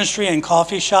much ministry in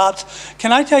coffee shops.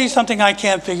 Can I tell you something I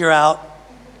can't figure out?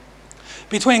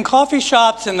 Between coffee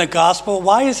shops and the gospel,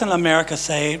 why isn't America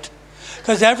saved?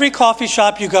 Because every coffee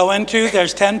shop you go into,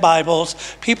 there's 10 Bibles,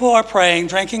 people are praying,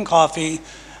 drinking coffee,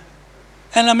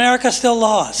 and America's still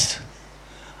lost.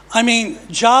 I mean,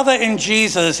 Java and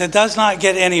Jesus, it does not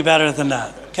get any better than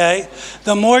that, okay?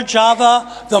 The more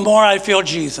Java, the more I feel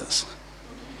Jesus.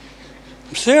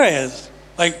 I'm serious.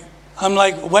 I'm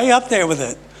way up there with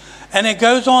it. And it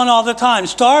goes on all the time.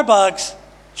 Starbucks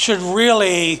should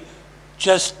really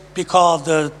just be called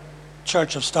the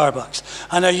Church of Starbucks.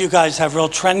 I know you guys have real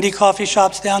trendy coffee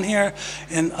shops down here,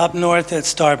 and up north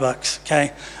it's Starbucks,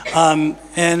 okay?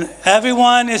 And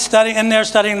everyone is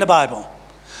studying the Bible.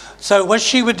 So what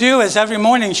she would do is every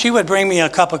morning she would bring me a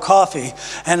cup of coffee,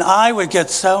 and I would get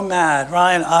so mad,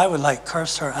 Ryan, I would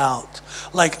curse her out.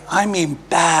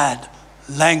 Bad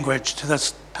language to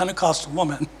this Pentecostal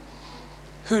woman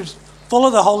who's full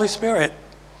of the Holy Spirit,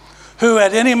 who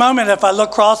at any moment, if I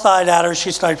look cross-eyed at her,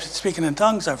 she starts speaking in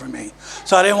tongues over me.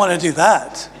 So I didn't want to do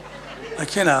that,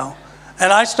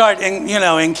 And I start,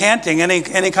 incanting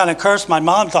any kind of curse my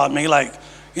mom taught me,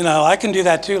 I can do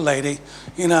that too, lady,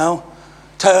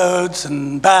 toads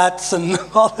and bats and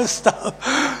all this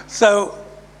stuff. So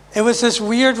it was this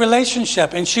weird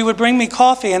relationship, and she would bring me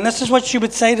coffee, and this is what she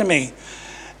would say to me: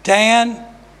 Dan,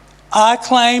 I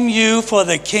claim you for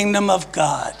the kingdom of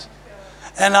God.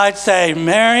 And I'd say,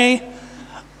 Mary,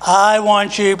 I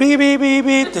want you, beep, beep, beep,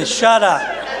 beep, to shut up.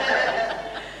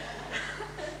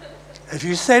 If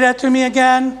you say that to me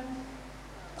again,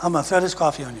 I'm going to throw this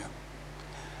coffee on you.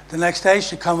 The next day,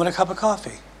 she'd come with a cup of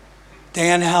coffee.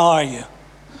 Dan, how are you?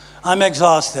 I'm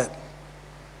exhausted.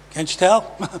 Can't you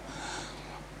tell?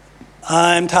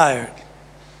 I'm tired,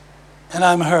 and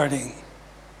I'm hurting,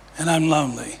 and I'm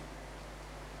lonely.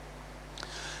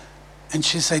 And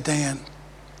she'd say, Dan,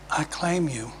 I claim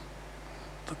you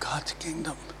for God's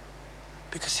kingdom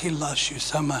because he loves you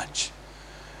so much.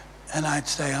 And I'd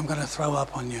say, I'm going to throw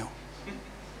up on you.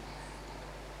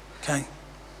 Okay?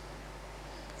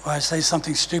 Or I'd say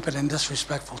something stupid and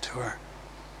disrespectful to her.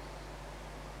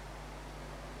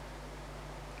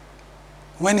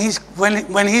 When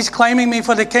he's claiming me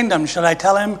for the kingdom, should I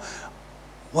tell him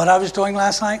what I was doing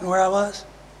last night and where I was?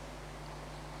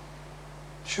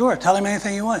 Sure, tell him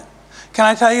anything you want. Can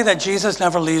I tell you that Jesus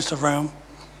never leaves the room?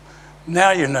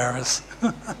 Now you're nervous.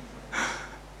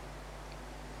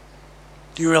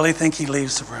 Do you really think he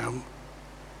leaves the room?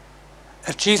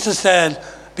 If Jesus said,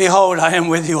 behold, I am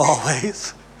with you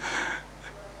always,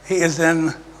 he is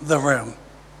in the room,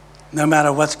 no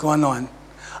matter what's going on.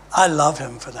 I love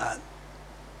him for that.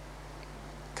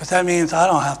 Because that means I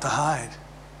don't have to hide.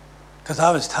 Because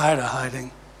I was tired of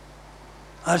hiding.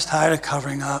 I was tired of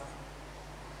covering up.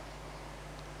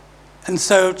 And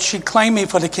so she claimed me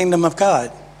for the kingdom of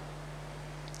God.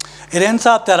 It ends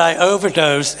up that I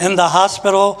overdose in the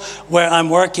hospital where I'm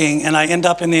working, and I end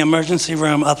up in the emergency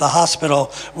room of the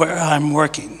hospital where I'm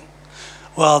working.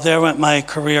 Well, there went my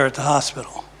career at the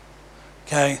hospital,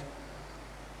 okay?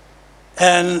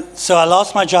 And so I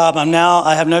lost my job.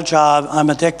 I have no job.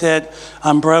 I'm addicted.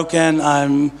 I'm broken.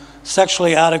 I'm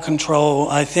sexually out of control.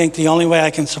 I think the only way I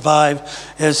can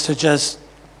survive is to just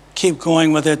keep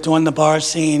going with it, doing the bar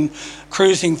scene,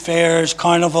 cruising fairs,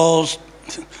 carnivals,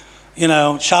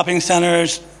 shopping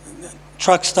centers,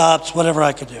 truck stops, whatever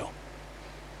I could do.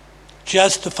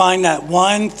 Just to find that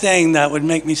one thing that would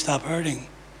make me stop hurting.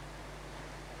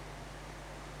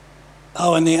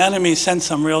 Oh, and the enemy sent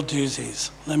some real doozies,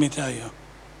 let me tell you.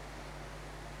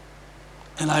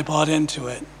 And I bought into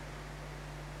it.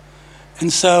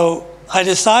 And so I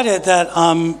decided that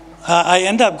I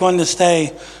end up going to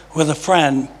stay with a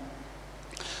friend.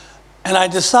 And I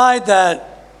decide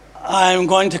that I'm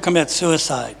going to commit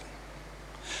suicide.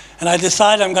 And I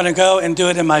decide I'm going to go and do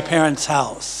it in my parents'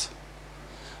 house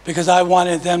because I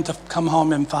wanted them to come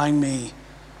home and find me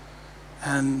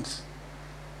and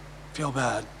feel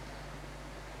bad,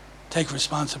 take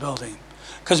responsibility.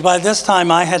 Because by this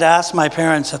time I had asked my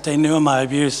parents if they knew of my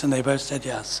abuse, and they both said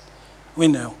yes, we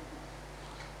knew.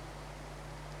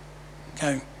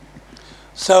 Okay.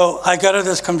 So I go to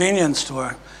this convenience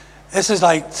store, This is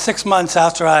like 6 months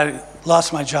after I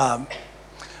lost my job.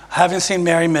 I haven't seen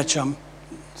Mary Mitchum,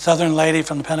 Southern lady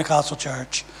from the Pentecostal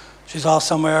church. She's off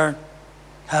somewhere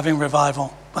having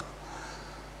revival.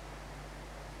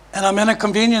 And I'm in a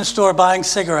convenience store buying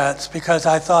cigarettes because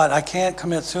I thought I can't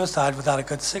commit suicide without a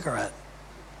good cigarette.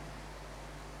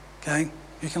 Okay?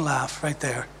 You can laugh right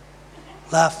there.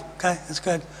 Laugh, okay? It's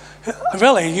good.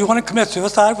 Really, you want to commit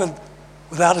suicide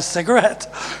without a cigarette?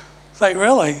 It's like,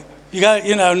 really? You got,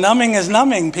 numbing is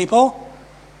numbing, people.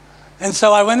 And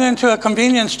so I went into a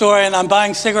convenience store and I'm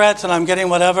buying cigarettes and I'm getting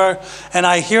whatever, and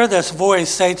I hear this voice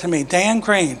say to me, Dan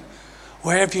Green,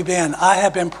 where have you been? I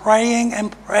have been praying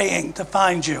and praying to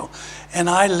find you. And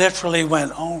I literally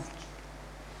went, oh.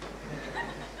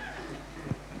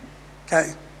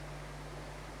 Okay.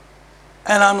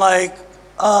 And I'm like,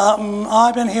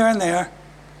 I've been here and there.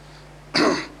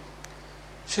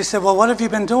 She said, well, what have you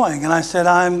been doing? And I said,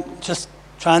 I'm just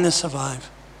trying to survive.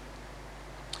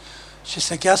 She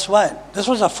said, guess what? This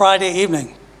was a Friday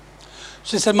evening.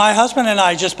 She said, my husband and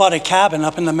I just bought a cabin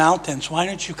up in the mountains. Why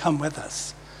don't you come with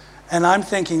us? And I'm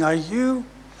thinking, are you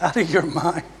out of your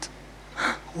mind?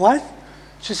 What?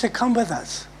 She said, come with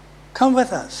us. Come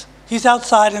with us. He's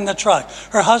outside in the truck.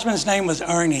 Her husband's name was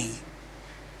Ernie.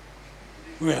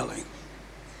 Really.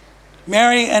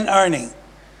 Mary and Ernie.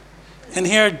 And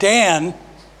here Dan,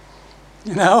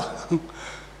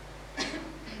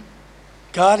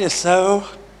 God is so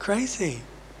crazy.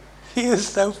 He is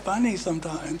so funny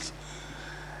sometimes.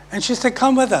 And she said,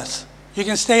 come with us. You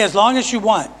can stay as long as you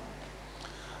want.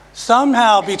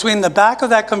 Somehow, between the back of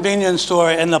that convenience store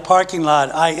and the parking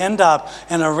lot, I end up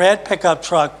in a red pickup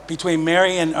truck between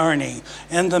Mary and Ernie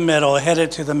in the middle,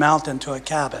 headed to the mountain to a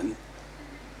cabin.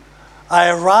 I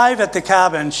arrive at the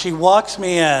cabin. She walks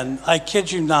me in. I kid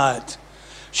you not.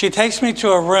 She takes me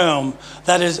to a room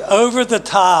that is over the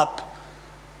top.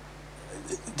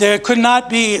 There could not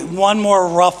be one more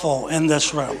ruffle in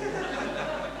this room.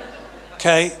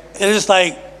 Okay? It is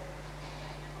like,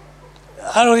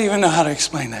 I don't even know how to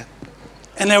explain it.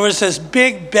 And there was this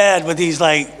big bed with these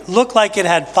looked like it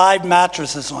had 5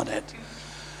 mattresses on it.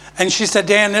 And she said,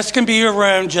 Dan, this can be your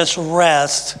room, just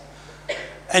rest.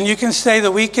 And you can stay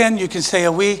the weekend, you can stay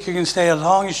a week, you can stay as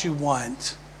long as you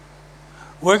want.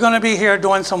 We're going to be here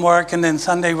doing some work, and then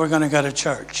Sunday we're going to go to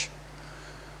church.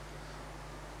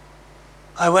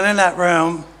 I went in that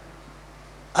room,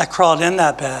 I crawled in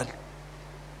that bed,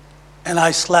 and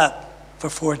I slept for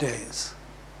 4 days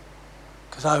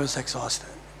because I was exhausted.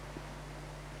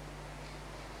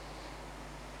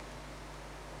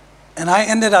 And I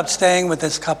ended up staying with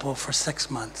this couple for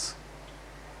 6 months.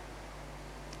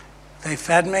 They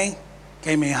fed me,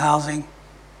 gave me housing,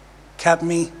 kept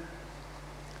me,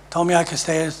 told me I could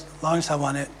stay as long as I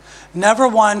wanted. Never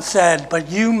once said, but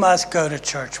you must go to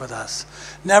church with us.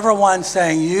 Never once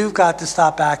saying, you've got to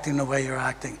stop acting the way you're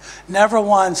acting. Never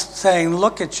once saying,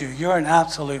 look at you, you're an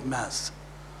absolute mess.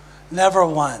 Never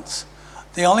once.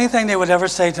 The only thing they would ever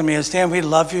say to me is, Dan, we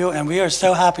love you, and we are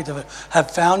so happy to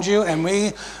have found you, and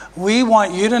we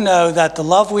want you to know that the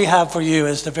love we have for you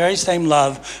is the very same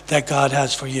love that God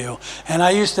has for you. And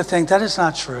I used to think, that is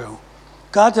not true.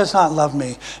 God does not love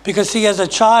me. Because see, as a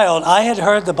child, I had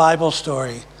heard the Bible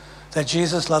story that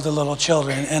Jesus loved the little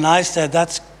children, and I said,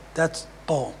 that's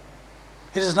bull.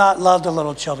 He does not love the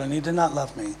little children. He did not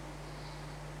love me.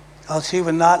 Else he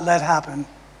would not let happen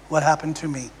what happened to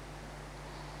me.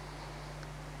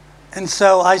 And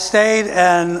so I stayed,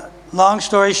 and long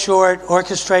story short,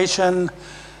 orchestration,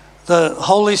 the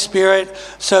Holy Spirit.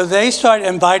 So they started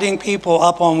inviting people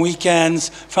up on weekends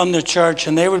from the church,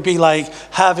 and they would be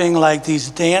having these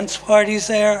dance parties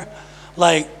there,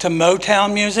 to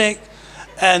Motown music,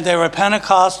 and they were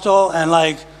Pentecostal, and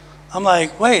I'm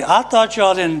like, wait, I thought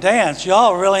y'all didn't dance.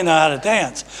 Y'all really know how to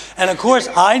dance. And of course,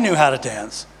 I knew how to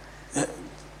dance,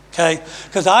 okay?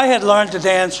 Because I had learned to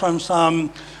dance from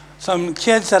some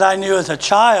kids that I knew as a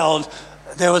child.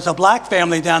 There was a black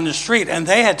family down the street, and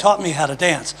they had taught me how to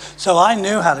dance. So I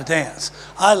knew how to dance.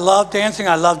 I love dancing.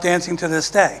 I love dancing to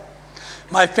this day.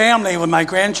 My family, with my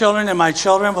grandchildren and my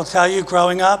children, will tell you,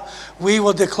 growing up, we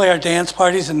will declare dance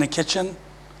parties in the kitchen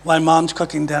while mom's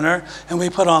cooking dinner, and we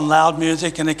put on loud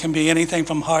music, and it can be anything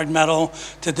from hard metal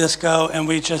to disco, and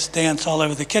we just dance all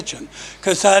over the kitchen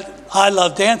because I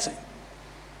love dancing.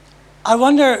 I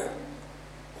wonder,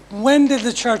 when did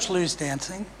the church lose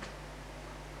dancing?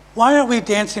 Why aren't we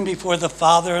dancing before the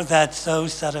Father that so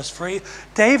set us free?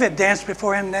 David danced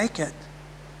before him naked.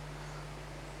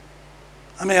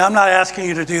 I mean, I'm not asking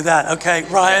you to do that, okay?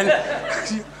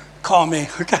 Ryan, call me,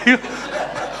 okay?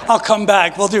 I'll come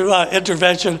back. We'll do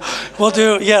intervention. We'll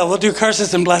do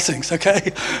curses and blessings,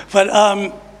 okay?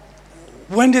 But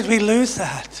when did we lose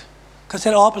that? because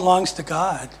it all belongs to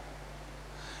God.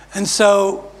 And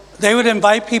so they would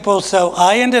invite people. So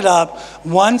I ended up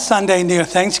one Sunday near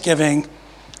Thanksgiving,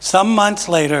 some months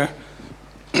later,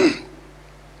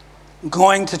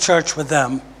 going to church with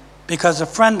them because a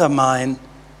friend of mine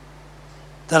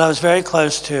that I was very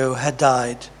close to had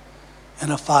died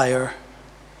in a fire.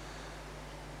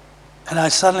 And I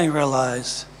suddenly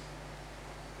realized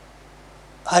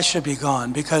I should be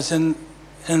gone, because in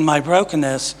my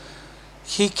brokenness,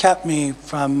 he got me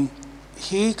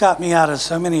out of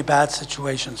so many bad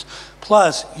situations.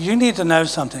 Plus, you need to know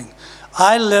something.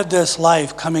 I lived this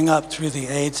life coming up through the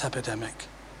AIDS epidemic.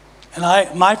 And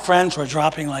my friends were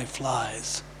dropping like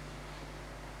flies.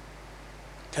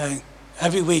 Okay?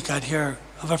 Every week I'd hear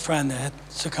of a friend that had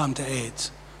succumbed to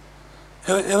AIDS.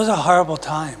 It was a horrible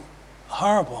time.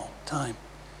 Horrible time.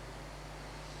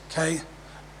 Okay?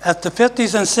 At the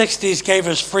 50s and 60s gave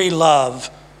us free love.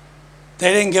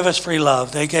 They didn't give us free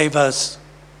love. They gave us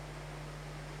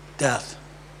death.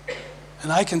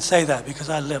 And I can say that because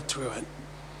I lived through it.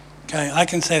 Okay? I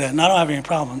can say that, and I don't have any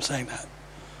problem saying that.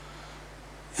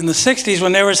 In the 60s,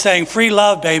 when they were saying free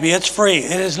love, baby, it's free.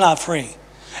 It is not free.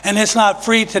 And it's not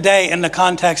free today in the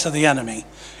context of the enemy.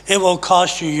 It will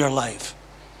cost you your life.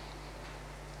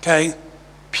 Okay?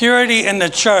 Purity in the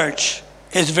church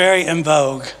is very in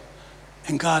vogue,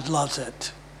 and God loves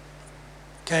it.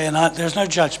 Okay? And there's no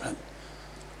judgment.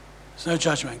 There's no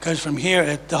judgment. It goes from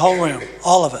here, the whole room,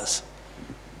 all of us.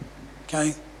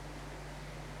 Okay?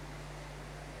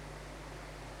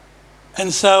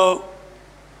 And so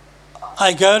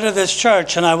I go to this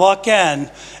church and I walk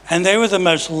in, and they were the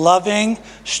most loving,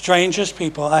 strangest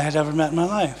people I had ever met in my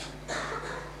life.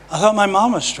 I thought my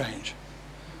mom was strange.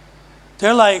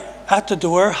 They're like at the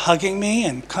door hugging me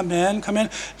and come in.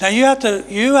 Now you have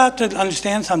to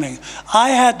understand something.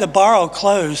 I had to borrow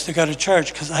clothes to go to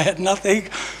church because I had nothing.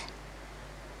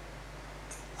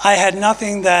 I had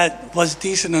nothing that was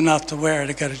decent enough to wear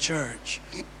to go to church.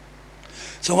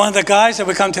 So one of the guys that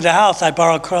would come to the house, I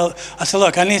borrowed clothes. I said,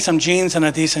 look, I need some jeans and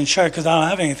a decent shirt because I don't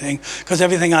have anything, because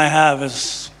everything I have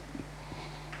is,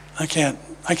 I can't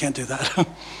do that.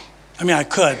 I mean, I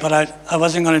could, but I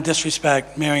wasn't going to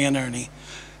disrespect Mary and Ernie,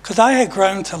 because I had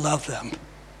grown to love them.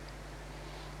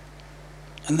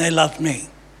 And they loved me.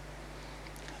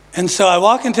 And so I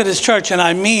walk into this church and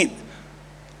I meet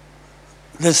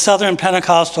this Southern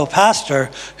Pentecostal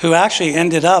pastor who actually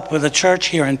ended up with a church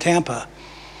here in Tampa,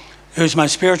 who's my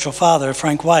spiritual father,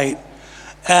 Frank White.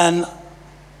 And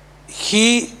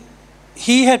he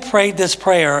had prayed this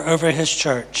prayer over his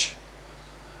church.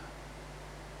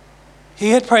 He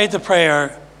had prayed the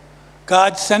prayer,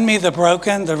 God, send me the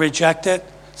broken, the rejected,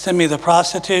 send me the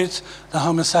prostitutes, the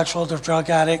homosexual, the drug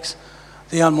addicts,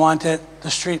 the unwanted,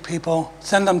 the street people.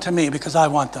 Send them to me because I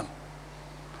want them.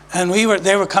 And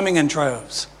they were coming in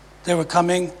droves. They were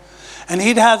coming. And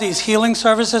he'd have these healing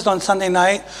services on Sunday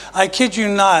night. I kid you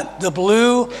not, the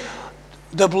blue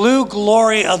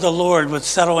glory of the Lord would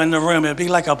settle in the room. It'd be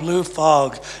like a blue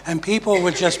fog. And people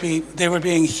would they were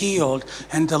being healed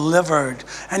and delivered.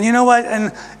 And you know what?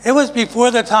 And it was before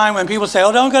the time when people say,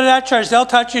 oh, don't go to that church. They'll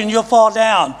touch you and you'll fall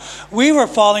down. We were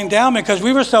falling down because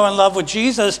we were so in love with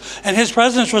Jesus and his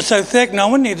presence was so thick, no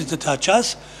one needed to touch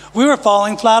us. We were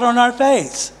falling flat on our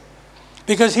face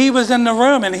because he was in the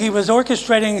room and he was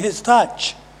orchestrating his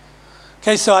touch.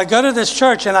 Okay, so I go to this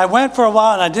church, and I went for a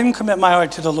while, and I didn't commit my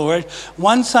heart to the Lord.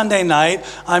 One Sunday night,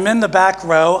 I'm in the back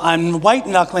row, I'm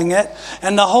white-knuckling it,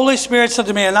 and the Holy Spirit said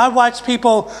to me, and I watched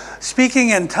people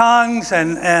speaking in tongues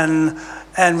and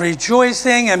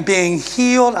rejoicing and being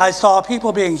healed. I saw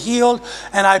people being healed,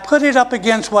 and I put it up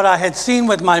against what I had seen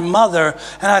with my mother,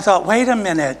 and I thought, wait a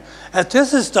minute, if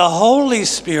this is the Holy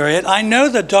Spirit, I know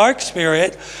the dark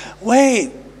spirit,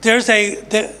 wait, there is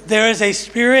a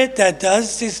spirit that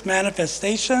does these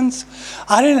manifestations.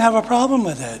 I didn't have a problem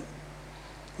with it.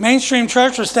 Mainstream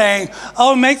church was saying,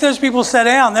 oh, make those people sit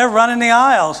down. They're running the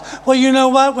aisles. Well, you know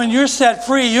what? When you're set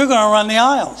free, you're going to run the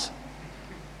aisles.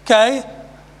 Okay?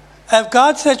 If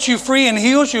God sets you free and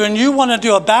heals you and you want to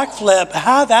do a backflip,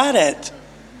 have at it.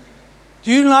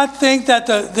 Do you not think that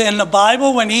in the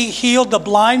Bible, when he healed the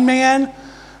blind man,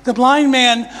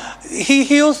 he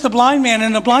heals the blind man,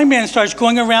 and the blind man starts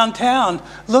going around town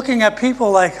looking at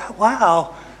people like,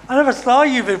 wow, I never saw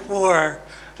you before.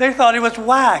 They thought he was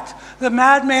whacked. The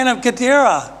madman of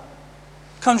Gadara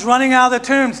comes running out of the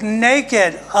tombs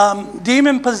naked,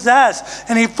 demon-possessed,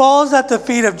 and he falls at the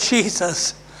feet of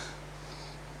Jesus.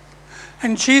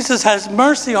 And Jesus has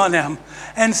mercy on him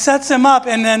and sets him up.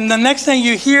 And then the next thing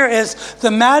you hear is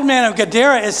the madman of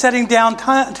Gadara is sitting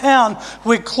downtown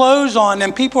with clothes on,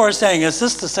 and people are saying, is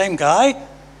this the same guy?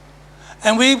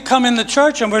 And we come in the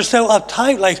church and we're so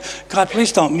uptight, like, God,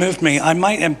 please don't move me. I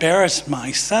might embarrass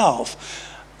myself,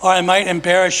 or I might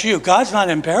embarrass you. God's not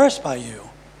embarrassed by you.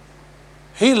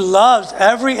 He loves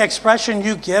every expression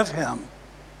you give him.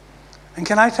 And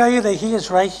can I tell you that he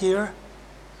is right here?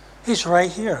 He's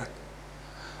right here.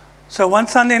 So one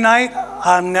Sunday night,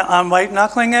 I'm white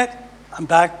knuckling it. I'm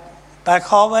back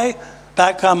hallway,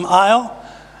 back aisle,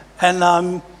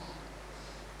 and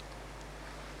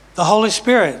the Holy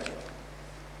Spirit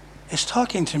is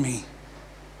talking to me.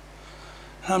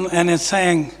 And it's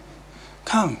saying,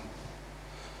 come.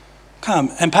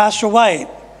 And Pastor White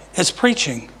is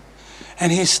preaching.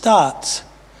 And he stops.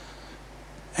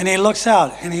 And he looks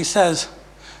out and he says,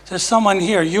 there's someone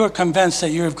here. You are convinced that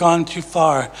you have gone too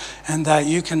far and that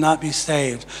you cannot be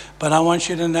saved. But I want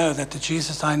you to know that the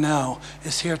Jesus I know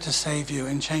is here to save you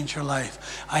and change your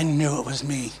life. I knew it was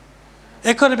me.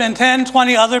 It could have been 10,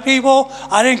 20 other people.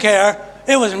 I didn't care.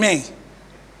 It was me.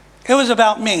 It was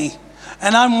about me.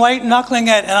 And I'm white knuckling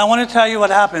it. And I want to tell you what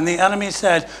happened. The enemy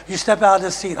said, you step out of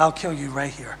the seat, I'll kill you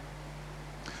right here.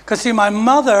 Because see, my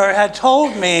mother had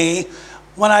told me,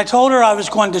 when I told her I was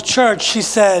going to church, she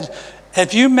said,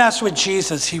 if you mess with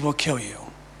Jesus, he will kill you.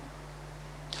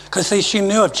 Because see, she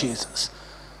knew of Jesus.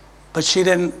 But she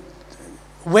didn't,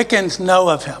 Wiccans know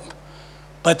of him.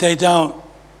 But they don't,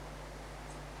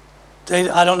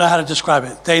 I don't know how to describe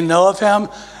it. They know of him.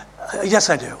 Yes,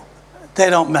 I do. They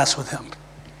don't mess with him.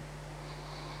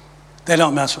 They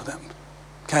don't mess with him.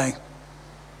 Okay?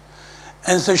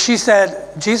 And so she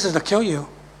said, Jesus will kill you.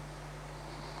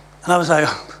 And I was like,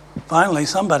 finally,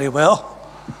 somebody will.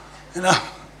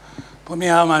 Put me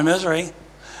out of my misery.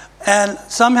 And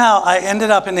somehow I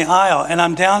ended up in the aisle, and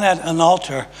I'm down at an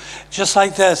altar just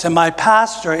like this, and my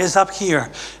pastor is up here,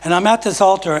 and I'm at this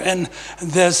altar, and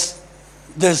this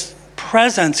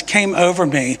presence came over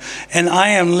me, and I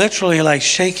am literally like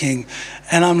shaking,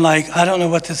 and I'm like, I don't know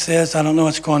what this is. I don't know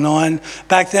what's going on.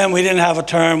 Back then, we didn't have a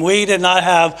term. We did not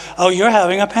have, oh, you're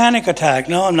having a panic attack.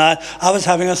 No, I'm not. I was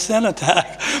having a sin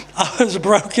attack. I was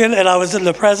broken, and I was in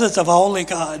the presence of a holy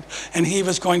God, and he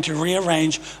was going to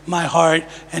rearrange my heart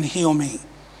and heal me.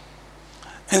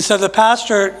 And so the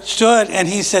pastor stood, and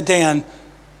he said, Dan,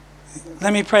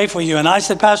 let me pray for you. And I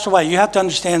said, Pastor White, you have to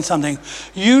understand something.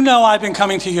 You know I've been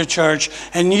coming to your church,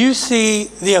 and you see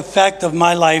the effect of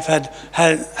my life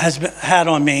has had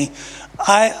on me.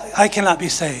 I cannot be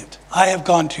saved. I have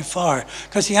gone too far.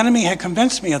 Because the enemy had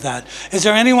convinced me of that. Is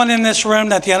there anyone in this room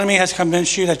that the enemy has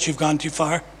convinced you that you've gone too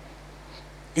far?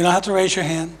 You don't have to raise your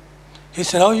hand. He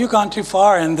said, oh, you've gone too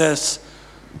far in this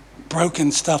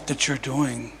broken stuff that you're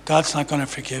doing. God's not going to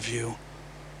forgive you.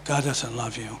 God doesn't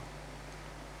love you.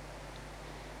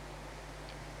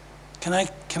 Can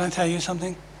I tell you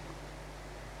something?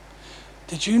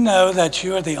 Did you know that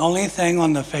you are the only thing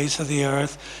on the face of the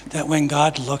earth that when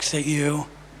God looks at you,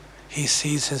 he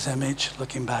sees his image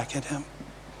looking back at him?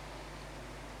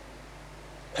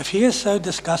 If he is so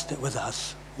disgusted with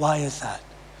us, why is that?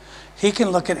 He can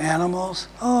look at animals,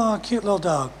 oh, cute little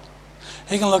dog.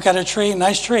 He can look at a tree,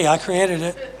 nice tree, I created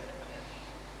it.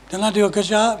 Didn't I do a good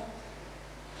job?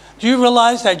 Do you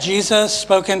realize that Jesus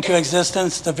spoke into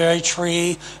existence the very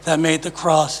tree that made the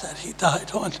cross that he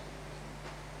died on?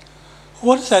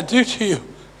 What does that do to you?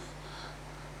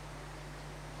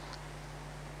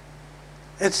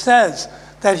 It says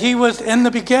that he was in the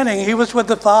beginning, he was with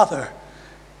the Father.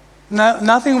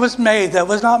 Nothing was made that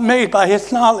was not made by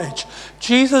his knowledge.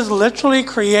 Jesus literally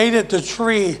created the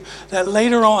tree that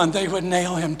later on they would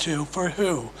nail him to. For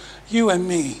who? You and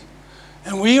me.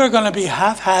 And we are going to be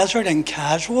haphazard and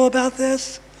casual about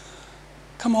this?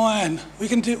 Come on. No,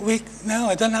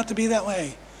 it doesn't have to be that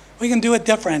way. We can do it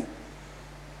different.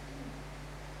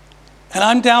 And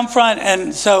I'm down front,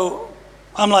 and so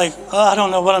I'm like, oh, I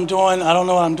don't know what I'm doing. I don't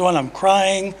know what I'm doing. I'm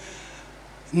crying.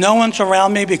 No one's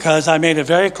around me because I made it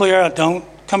very clear, don't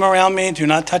come around me. Do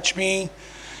not touch me.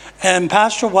 And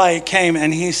Pastor White came,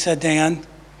 and he said, Dan,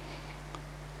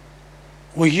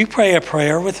 will you pray a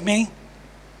prayer with me?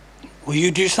 Will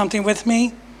you do something with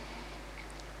me?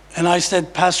 And I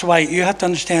said, Pastor White, you have to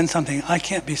understand something. I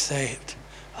can't be saved.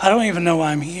 I don't even know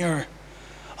why I'm here.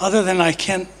 Other than I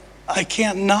can't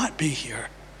not be here.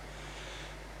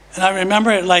 And I remember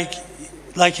it like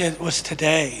it was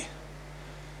today.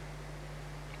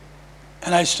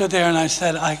 And I stood there and I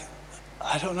said, I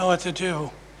don't know what to do.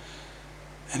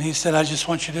 And he said, I just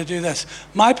want you to do this.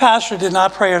 My pastor did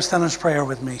not pray a sinner's prayer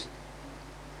with me.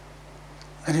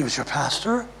 And he was your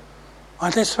pastor?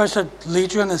 Aren't they supposed to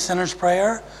lead you in the sinner's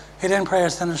prayer? He didn't pray a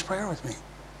sinner's prayer with me.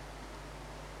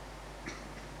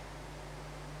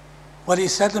 What he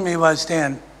said to me was,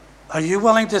 Dan, are you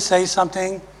willing to say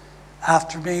something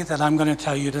after me that I'm going to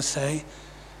tell you to say,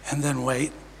 and then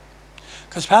wait.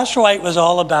 Because Pastor White was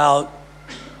all about,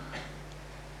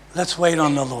 let's wait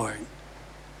on the Lord.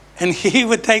 And he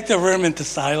would take the room into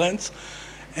silence,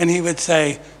 and he would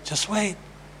say, just wait,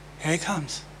 here he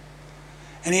comes.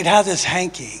 And he'd have this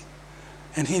hanky,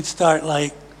 and he'd start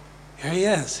like, here he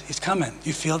is, he's coming.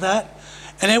 You feel that?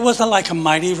 And it wasn't like a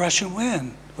mighty rushing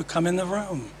wind would come in the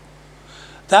room.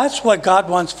 That's what God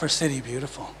wants for City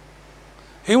Beautiful.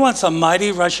 He wants a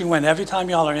mighty rushing wind. Every time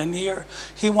y'all are in here,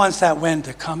 he wants that wind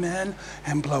to come in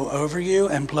and blow over you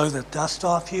and blow the dust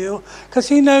off you. Because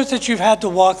he knows that you've had to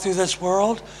walk through this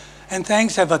world and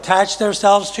things have attached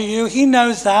themselves to you. He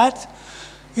knows that.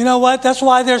 You know what? That's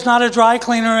why there's not a dry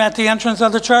cleaner at the entrance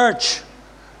of the church.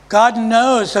 God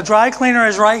knows the dry cleaner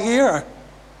is right here.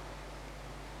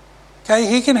 Okay,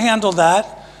 he can handle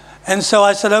that. And so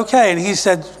I said, okay. And he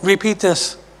said, repeat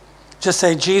this. Just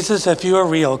say, Jesus, if you are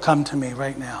real, come to me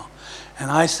right now. And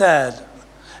I said,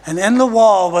 and in the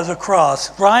wall was a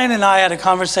cross. Brian and I had a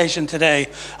conversation today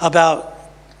about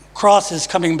crosses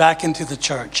coming back into the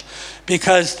church.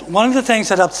 Because one of the things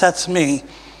that upsets me,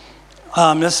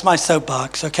 this is my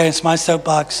soapbox, okay? It's my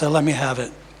soapbox, so let me have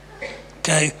it,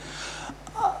 okay?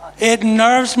 It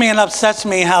nerves me and upsets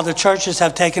me how the churches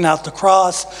have taken out the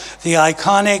cross, the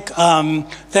iconic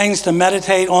things to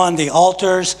meditate on, the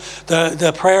altars,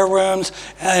 the prayer rooms,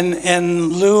 and in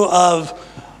lieu of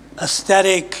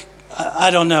aesthetic,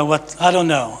 I don't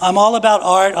know. I'm all about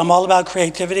art. I'm all about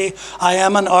creativity. I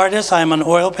am an artist. I am an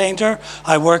oil painter.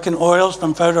 I work in oils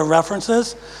from photo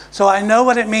references. So I know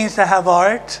what it means to have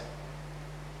art,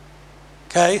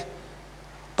 okay?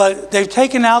 But they've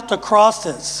taken out the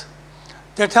crosses.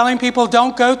 They're telling people,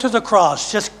 don't go to the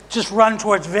cross, just run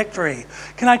towards victory.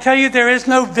 Can I tell you, there is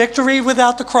no victory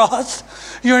without the cross?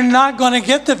 You're not going to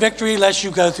get the victory unless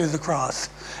you go through the cross.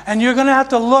 And you're going to have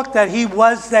to look that he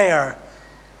was there,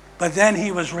 but then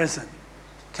he was risen.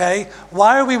 Okay?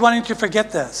 Why are we wanting to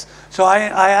forget this? So I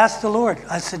asked the Lord,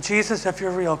 I said, Jesus, if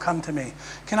you're real, come to me.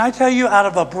 Can I tell you, out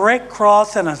of a brick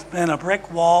cross and a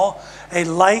brick wall, a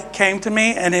light came to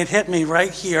me and it hit me right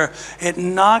here. It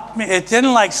knocked me, it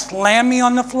didn't like slam me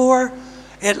on the floor,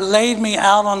 it laid me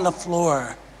out on the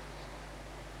floor.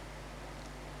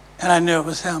 And I knew it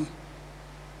was him.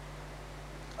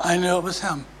 I knew it was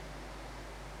him.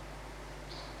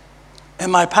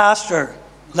 And my pastor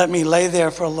let me lay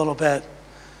there for a little bit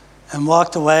and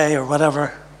walked away or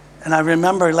whatever. And I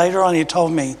remember later on he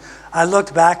told me, I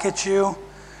looked back at you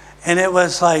and it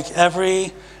was like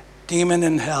every demon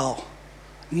in hell.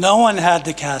 No one had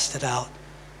to cast it out.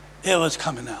 It was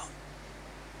coming out.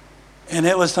 And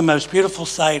it was the most beautiful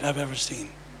sight I've ever seen.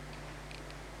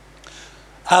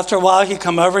 After a while he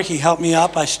come over, he helped me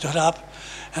up, I stood up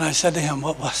and I said to him,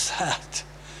 what was that?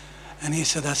 And he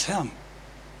said, that's him.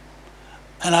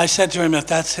 And I said to him, if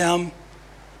that's him,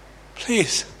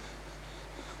 please.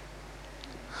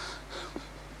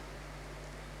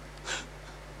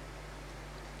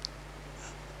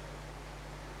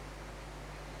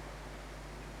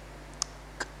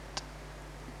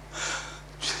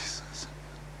 Jesus.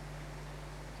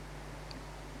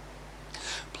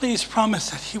 Please promise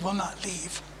that he will not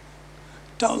leave.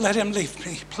 Don't let him leave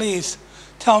me, please.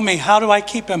 Tell me, how do I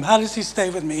keep him? How does he stay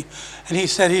with me? And he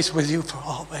said, he's with you for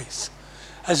always,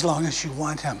 as long as you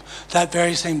want him. That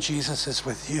very same Jesus is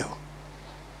with you.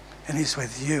 And he's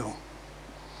with you.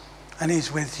 And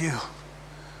he's with you.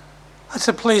 I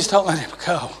said, please don't let him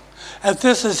go. If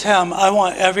this is him, I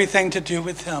want everything to do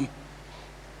with him.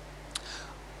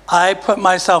 I put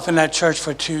myself in that church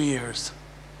for 2 years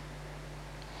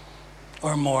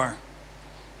or more.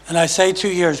 And I say 2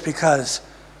 years because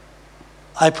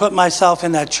I put myself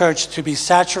in that church to be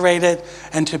saturated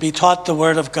and to be taught the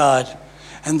Word of God.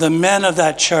 And the men of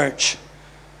that church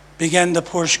began to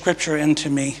pour scripture into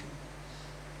me.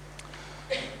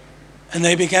 And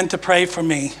they began to pray for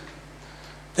me.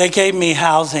 They gave me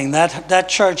housing. That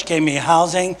church gave me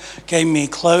housing, gave me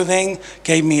clothing,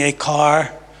 gave me a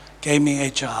car, gave me a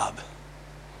job.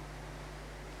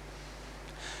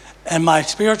 And my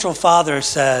spiritual father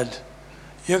said,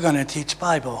 you're going to teach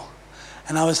Bible.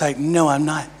 And I was like, no, I'm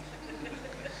not.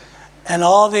 And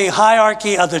all the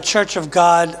hierarchy of the Church of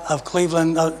God of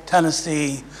Cleveland,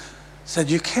 Tennessee, said,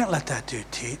 you can't let that dude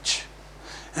teach.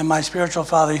 And my spiritual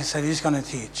father, he said, he's going to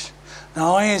teach. Not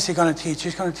only is he going to teach,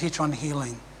 he's going to teach on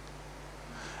healing.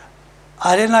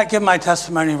 I did not give my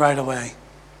testimony right away.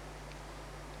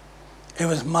 It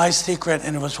was my secret,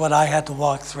 and it was what I had to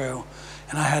walk through,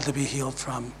 and I had to be healed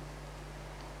from.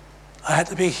 I had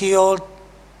to be healed.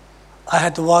 I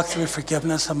had to walk through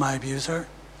forgiveness of my abuser.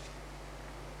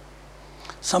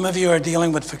 Some of you are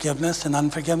dealing with forgiveness and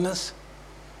unforgiveness.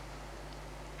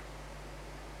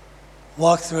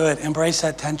 Walk through it. Embrace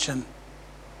that tension.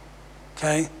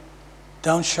 Okay?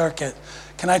 Don't shirk it.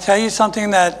 Can I tell you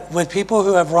something that with people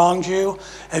who have wronged you,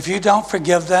 if you don't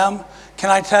forgive them, can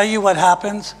I tell you what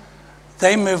happens?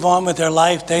 They move on with their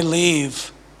life. They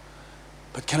leave.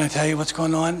 But can I tell you what's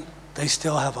going on? They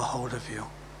still have a hold of you.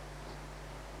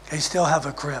 They still have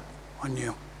a grip on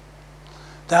you.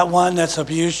 That one that's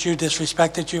abused you,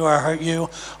 disrespected you, or hurt you,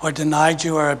 or denied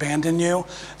you, or abandoned you,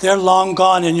 they're long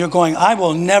gone, and you're going, I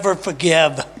will never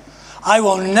forgive. I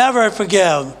will never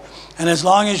forgive. And as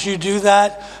long as you do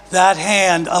that, that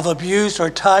hand of abuse or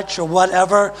touch or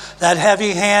whatever, that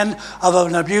heavy hand of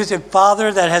an abusive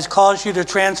father that has caused you to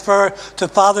transfer to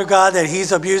Father God that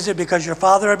he's abusive because your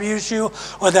father abused you,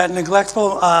 or that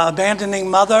neglectful, abandoning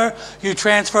mother, you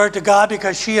transfer it to God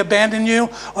because she abandoned you,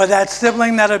 or that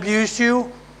sibling that abused you,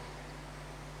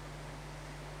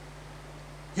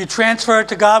 you transfer it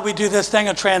to God. We do this thing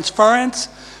of transference,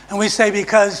 and we say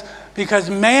because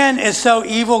man is so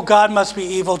evil, God must be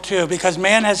evil too. Because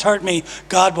man has hurt me,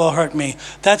 God will hurt me.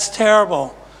 That's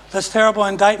terrible. That's terrible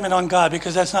indictment on God,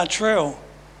 because that's not true.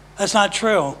 That's not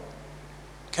true.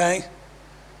 Okay?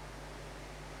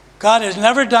 God has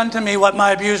never done to me what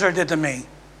my abuser did to me.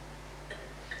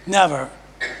 Never.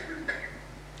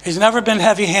 He's never been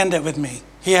heavy-handed with me.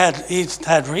 He's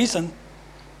had reason,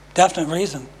 definite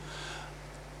reason.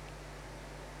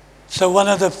 So one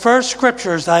of the first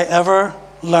scriptures I ever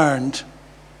learned,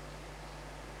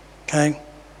 okay,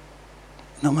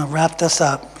 and I'm going to wrap this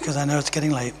up because I know it's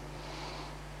getting late.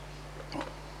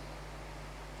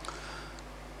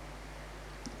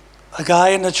 A guy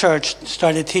in the church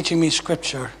started teaching me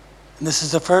scripture, and this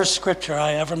is the first scripture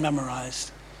I ever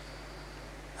memorized,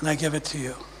 and I give it to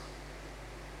you.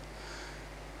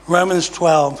 Romans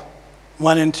 12,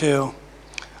 1 and 2.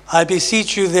 I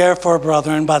beseech you therefore,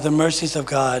 brethren, by the mercies of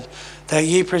God, that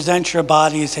ye present your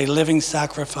bodies a living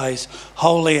sacrifice,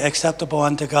 holy, acceptable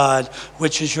unto God,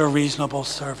 which is your reasonable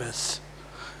service.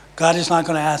 God is not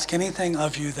going to ask anything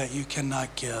of you that you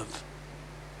cannot give.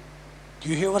 Do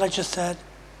you hear what I just said?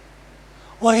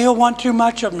 Well, he'll want too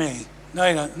much of me. No,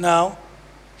 he don't. No.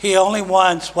 He only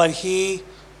wants what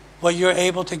you're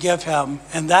able to give him,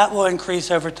 and that will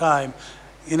increase over time.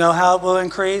 You know how it will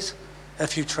increase?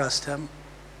 If you trust him.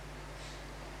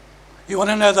 You want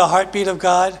to know the heartbeat of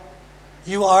God?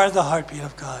 You are the heartbeat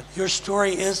of God. Your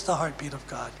story is the heartbeat of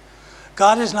God.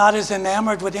 God is not as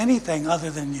enamored with anything other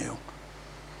than you.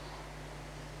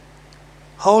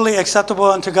 Holy, acceptable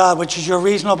unto God, which is your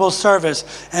reasonable service.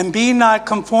 And be not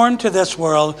conformed to this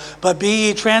world, but be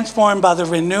ye transformed by the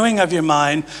renewing of your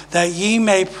mind, that ye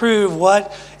may prove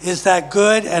what is that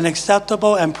good and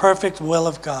acceptable and perfect will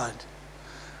of God.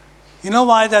 You know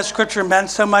why that scripture meant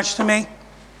so much to me?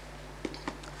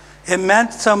 It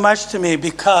meant so much to me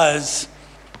because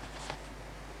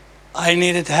I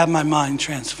needed to have my mind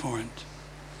transformed.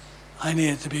 I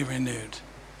needed to be renewed.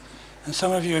 And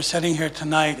some of you are sitting here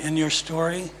tonight in your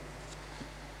story.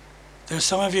 There's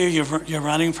some of you, you're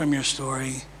running from your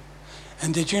story.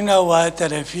 And did you know what?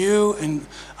 That if you, and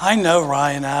I know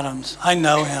Ryan Adams, I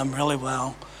know him really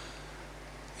well.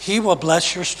 He will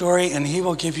bless your story, and he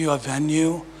will give you a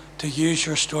venue to use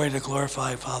your story to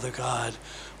glorify Father God.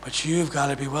 But you've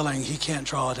got to be willing. He can't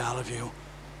draw it out of you.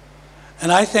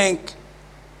 And I think,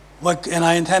 and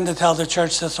I intend to tell the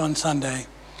church this on Sunday,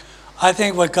 I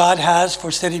think what God has for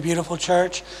City Beautiful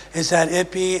Church is that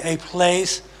it be a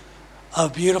place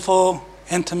of beautiful,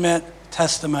 intimate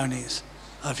testimonies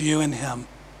of you and him.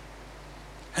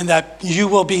 And that you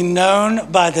will be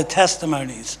known by the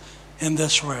testimonies in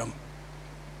this room.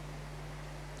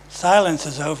 Silence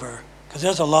is over, because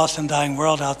there's a lost and dying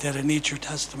world out there that needs your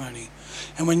testimony.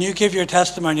 And when you give your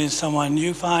testimony to someone,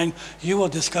 you find you will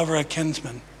discover a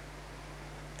kinsman.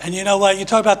 And you know what? You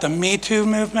talk about the Me Too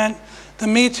movement. The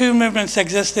Me Too movement's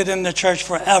existed in the church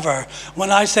forever.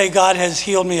 When I say God has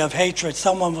healed me of hatred,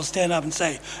 someone will stand up and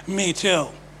say, Me Too.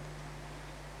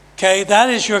 Okay? That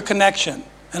is your connection.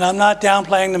 And I'm not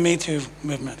downplaying the Me Too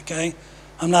movement, okay?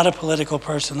 I'm not a political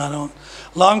person.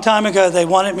 Long time ago, they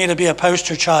wanted me to be a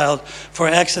poster child for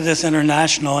Exodus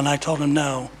International, and I told them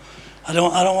no. I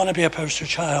don't want to be a poster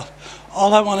child.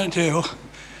 All I want to do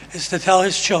is to tell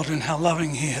his children how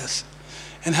loving he is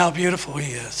and how beautiful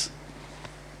he is.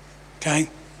 Okay?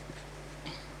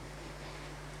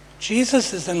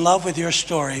 Jesus is in love with your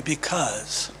story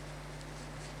because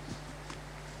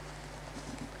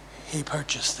he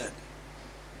purchased it,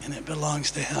 and it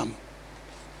belongs to him.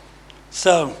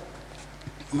 So,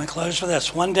 I'm going to close with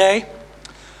this. One day,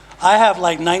 I have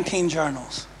like 19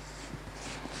 journals.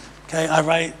 Okay, I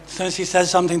write, as soon as he says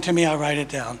something to me, I write it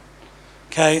down.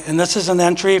 Okay, and this is an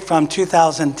entry from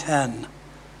 2010.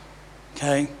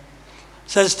 Okay,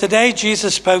 says, today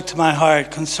Jesus spoke to my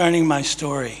heart concerning my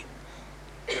story.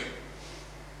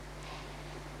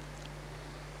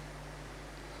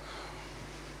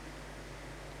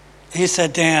 He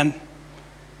said, Dan,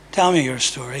 tell me your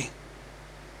story.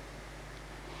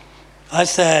 I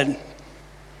said,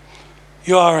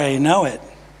 you already know it.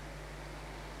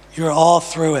 You're all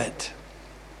through it.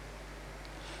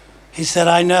 He said,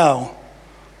 I know,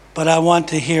 but I want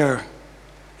to hear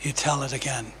you tell it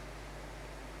again.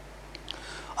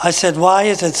 I said, why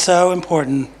is it so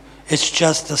important? It's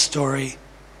just a story.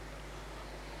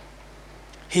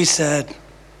 He said,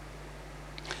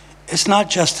 it's not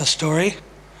just a story.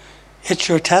 It's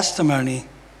your testimony.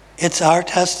 It's our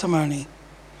testimony.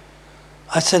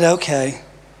 I said, okay.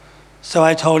 So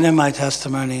I told him my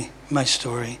testimony, my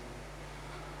story.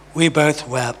 We both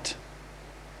wept.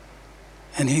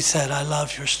 And he said, I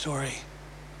love your story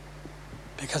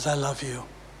because I love you.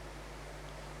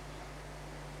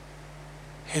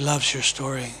 He loves your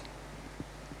story.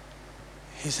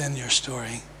 He's in your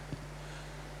story.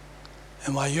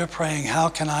 And while you're praying, how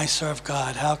can I serve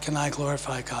God? How can I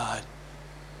glorify God?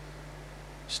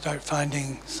 Start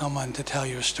finding someone to tell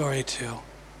your story to.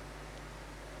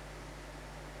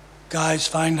 Guys,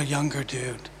 find a younger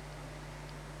dude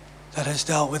that has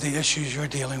dealt with the issues you're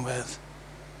dealing with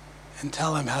and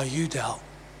tell him how you dealt.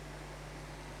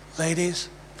 Ladies,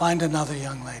 find another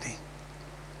young lady.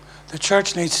 The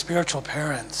church needs spiritual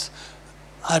parents.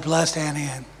 I blessed Annie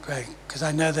and Greg because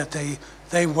I know that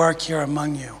they work here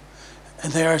among you.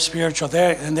 And they are spiritual,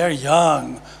 they're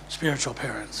young spiritual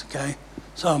parents, okay?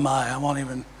 So am I.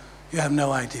 You have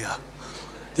no idea.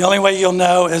 The only way you'll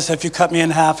know is if you cut me in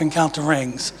half and count the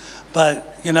rings.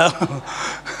 But,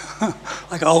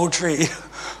 like an old tree.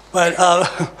 But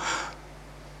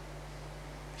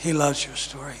he loves your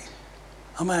story.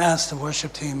 I'm going to ask the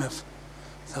worship team if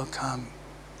they'll come.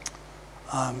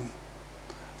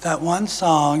 That one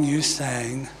song you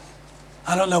sang,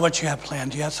 I don't know what you have planned.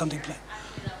 Do you have something planned?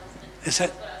 Is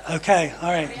it? Okay,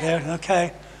 all right, there,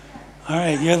 okay. All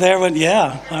right, you're there when,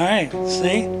 yeah, all right,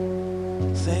 see?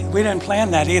 We didn't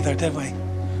plan that either, did we?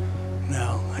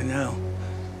 No, I know.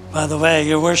 By the way,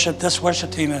 this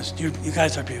worship team you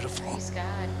guys are beautiful. Praise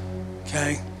God.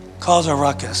 Okay? Cause a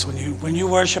ruckus. When you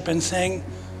worship and sing,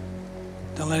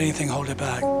 don't let anything hold it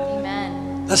back.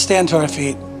 Amen. Let's stand to our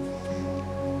feet.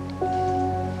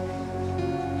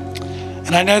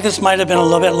 And I know this might have been a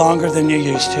little bit longer than you're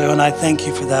used to, and I thank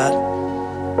you for that.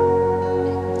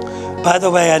 By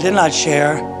the way, I did not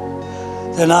share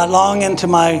that not long into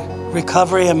my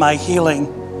recovery and my healing,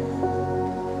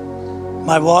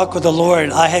 my walk with the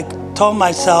Lord, I had told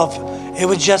myself it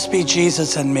would just be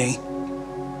Jesus and me.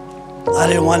 I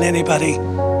didn't want anybody.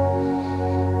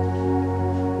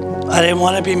 I didn't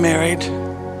want to be married.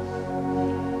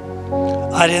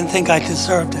 I didn't think I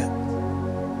deserved it.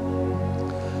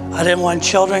 I didn't want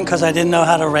children because I didn't know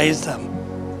how to raise them.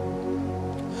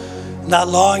 Not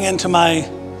long into my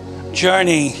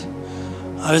journey,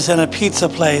 I was in a pizza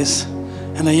place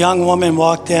and a young woman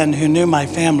walked in who knew my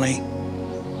family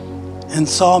and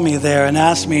saw me there and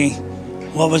asked me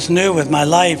what was new with my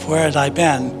life, where had I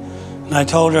been? And I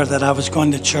told her that I was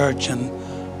going to church, and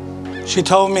she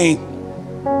told me,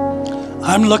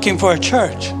 I'm looking for a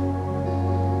church.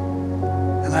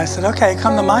 And I said, okay,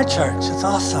 come to my church. It's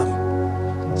awesome.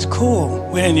 It's cool.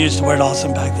 We didn't use the word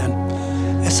awesome back then.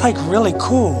 It's like really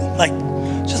cool, like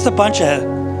just a bunch of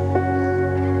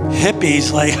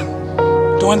hippies like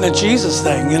doing the Jesus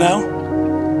thing,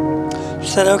 She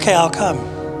said, okay, I'll come.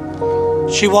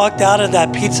 She walked out of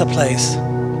that pizza place,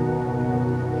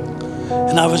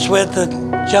 and I was with the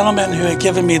gentleman who had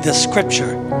given me this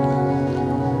scripture.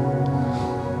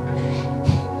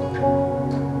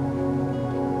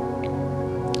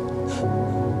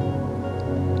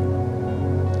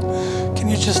 Can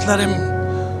you just let him,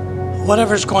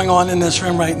 whatever's going on in this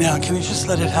room right now, can you just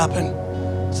let it happen?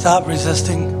 Stop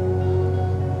resisting.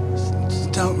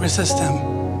 Don't resist him.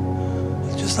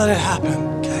 Just let it happen,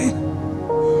 okay?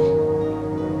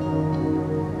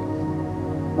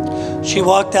 She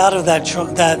walked out of that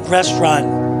restaurant,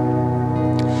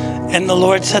 and the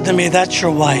Lord said to me, that's your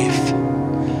wife.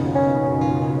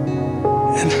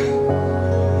 And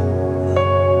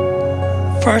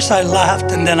first I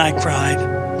laughed and then I cried.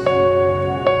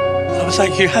 I was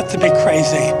like, you have to be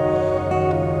crazy.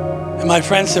 And my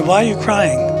friend said, why are you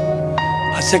crying?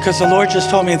 I said, because the Lord just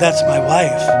told me that's my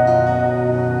wife.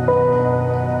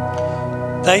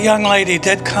 That young lady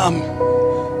did come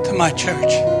to my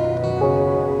church.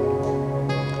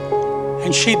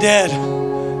 And she did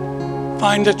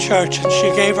find a church, and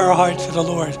she gave her heart to the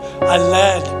Lord. I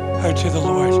led her to the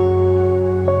Lord.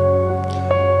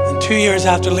 And 2 years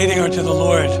after leading her to the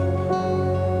Lord,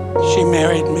 she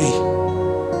married me,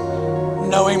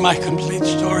 knowing my complete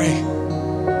story.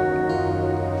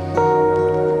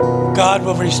 God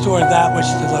will restore that which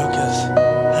the locust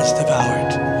has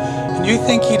devoured. And you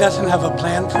think he doesn't have a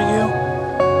plan for you?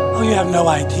 Oh, you have no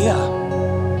idea.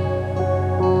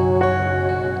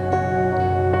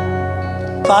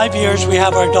 5 years we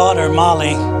have our daughter,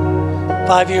 Molly.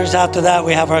 5 years after that,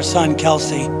 we have our son,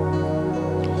 Kelsey.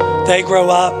 They grow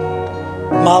up.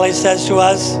 Molly says to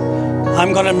us,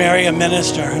 I'm going to marry a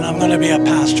minister and I'm going to be a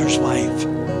pastor's wife.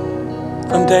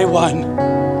 From day one,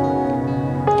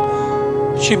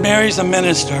 she marries a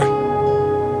minister.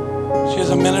 She's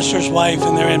a minister's wife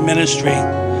and they're in ministry.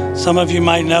 Some of you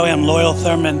might know him. Loyal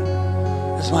Thurman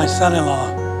is my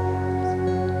son-in-law,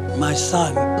 my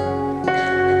son.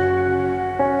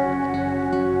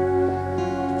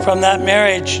 From that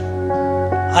marriage,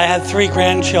 I had 3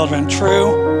 grandchildren.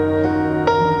 True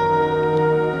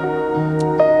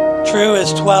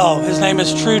is 12. His name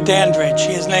is True Dandridge.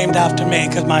 He is named after me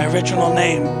because my original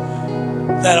name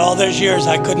that all those years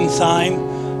I couldn't sign,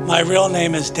 my real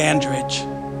name is Dandridge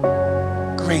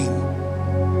Green.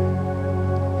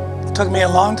 It took me a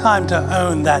long time to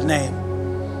own that name,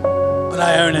 but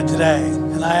I own it today,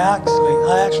 and I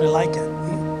actually like it.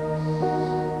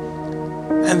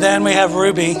 And then we have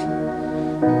Ruby,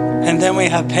 and then we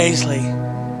have Paisley.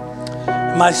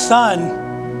 My son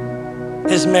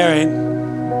is married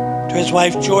to his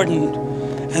wife Jordan,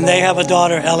 and they have a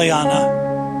daughter, Eliana.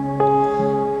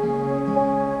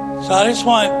 So I just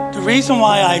want, the reason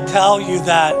why I tell you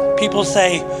that, people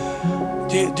say,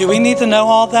 do we need to know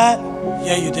all that?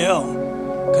 Yeah, you do.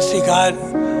 Because see, God,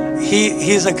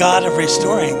 He's a God of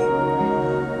restoring.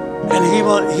 And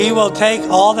He will take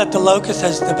all that the locust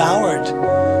has devoured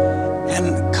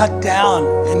and cut down,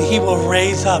 and He will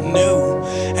raise up new.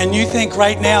 And you think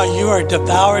right now you are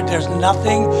devoured, there's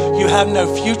nothing, you have no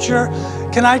future.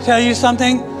 Can I tell you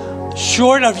something?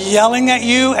 Short of yelling at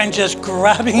you and just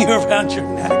grabbing you around your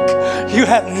neck, you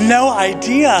have no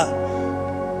idea.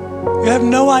 You have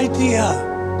no idea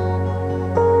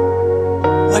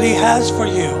what He has for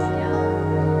you.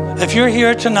 If you're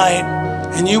here tonight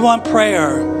and you want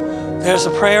prayer, there's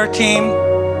a prayer team,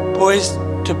 boys,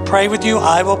 to pray with you.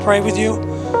 I will pray with you.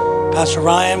 Pastor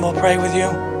Ryan will pray with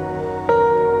you.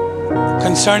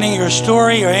 Concerning your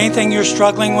story or anything you're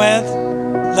struggling with,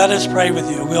 let us pray with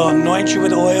you. We'll anoint you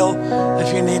with oil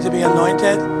if you need to be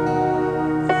anointed.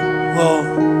 We'll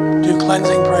do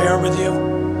cleansing prayer with you.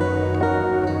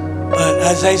 But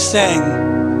as they sing,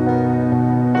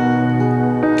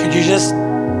 could you just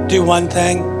do one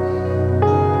thing?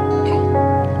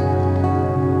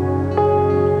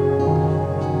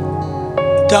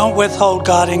 Don't withhold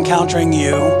God encountering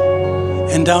you,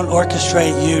 and don't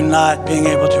orchestrate you not being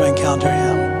able to encounter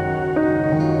Him.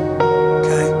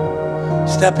 Okay?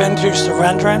 Step into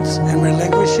surrenderance and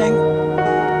relinquishing,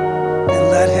 and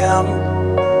let Him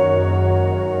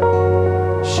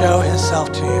show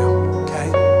Himself to you. Okay?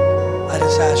 I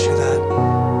just ask you that.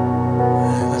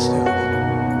 Let's do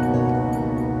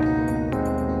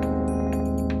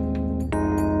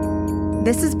it.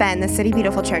 This has been the City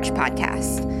Beautiful Church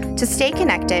podcast. To stay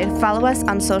connected, follow us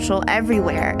on social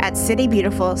everywhere at City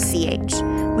Beautiful CH.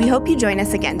 We hope you join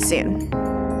us again soon.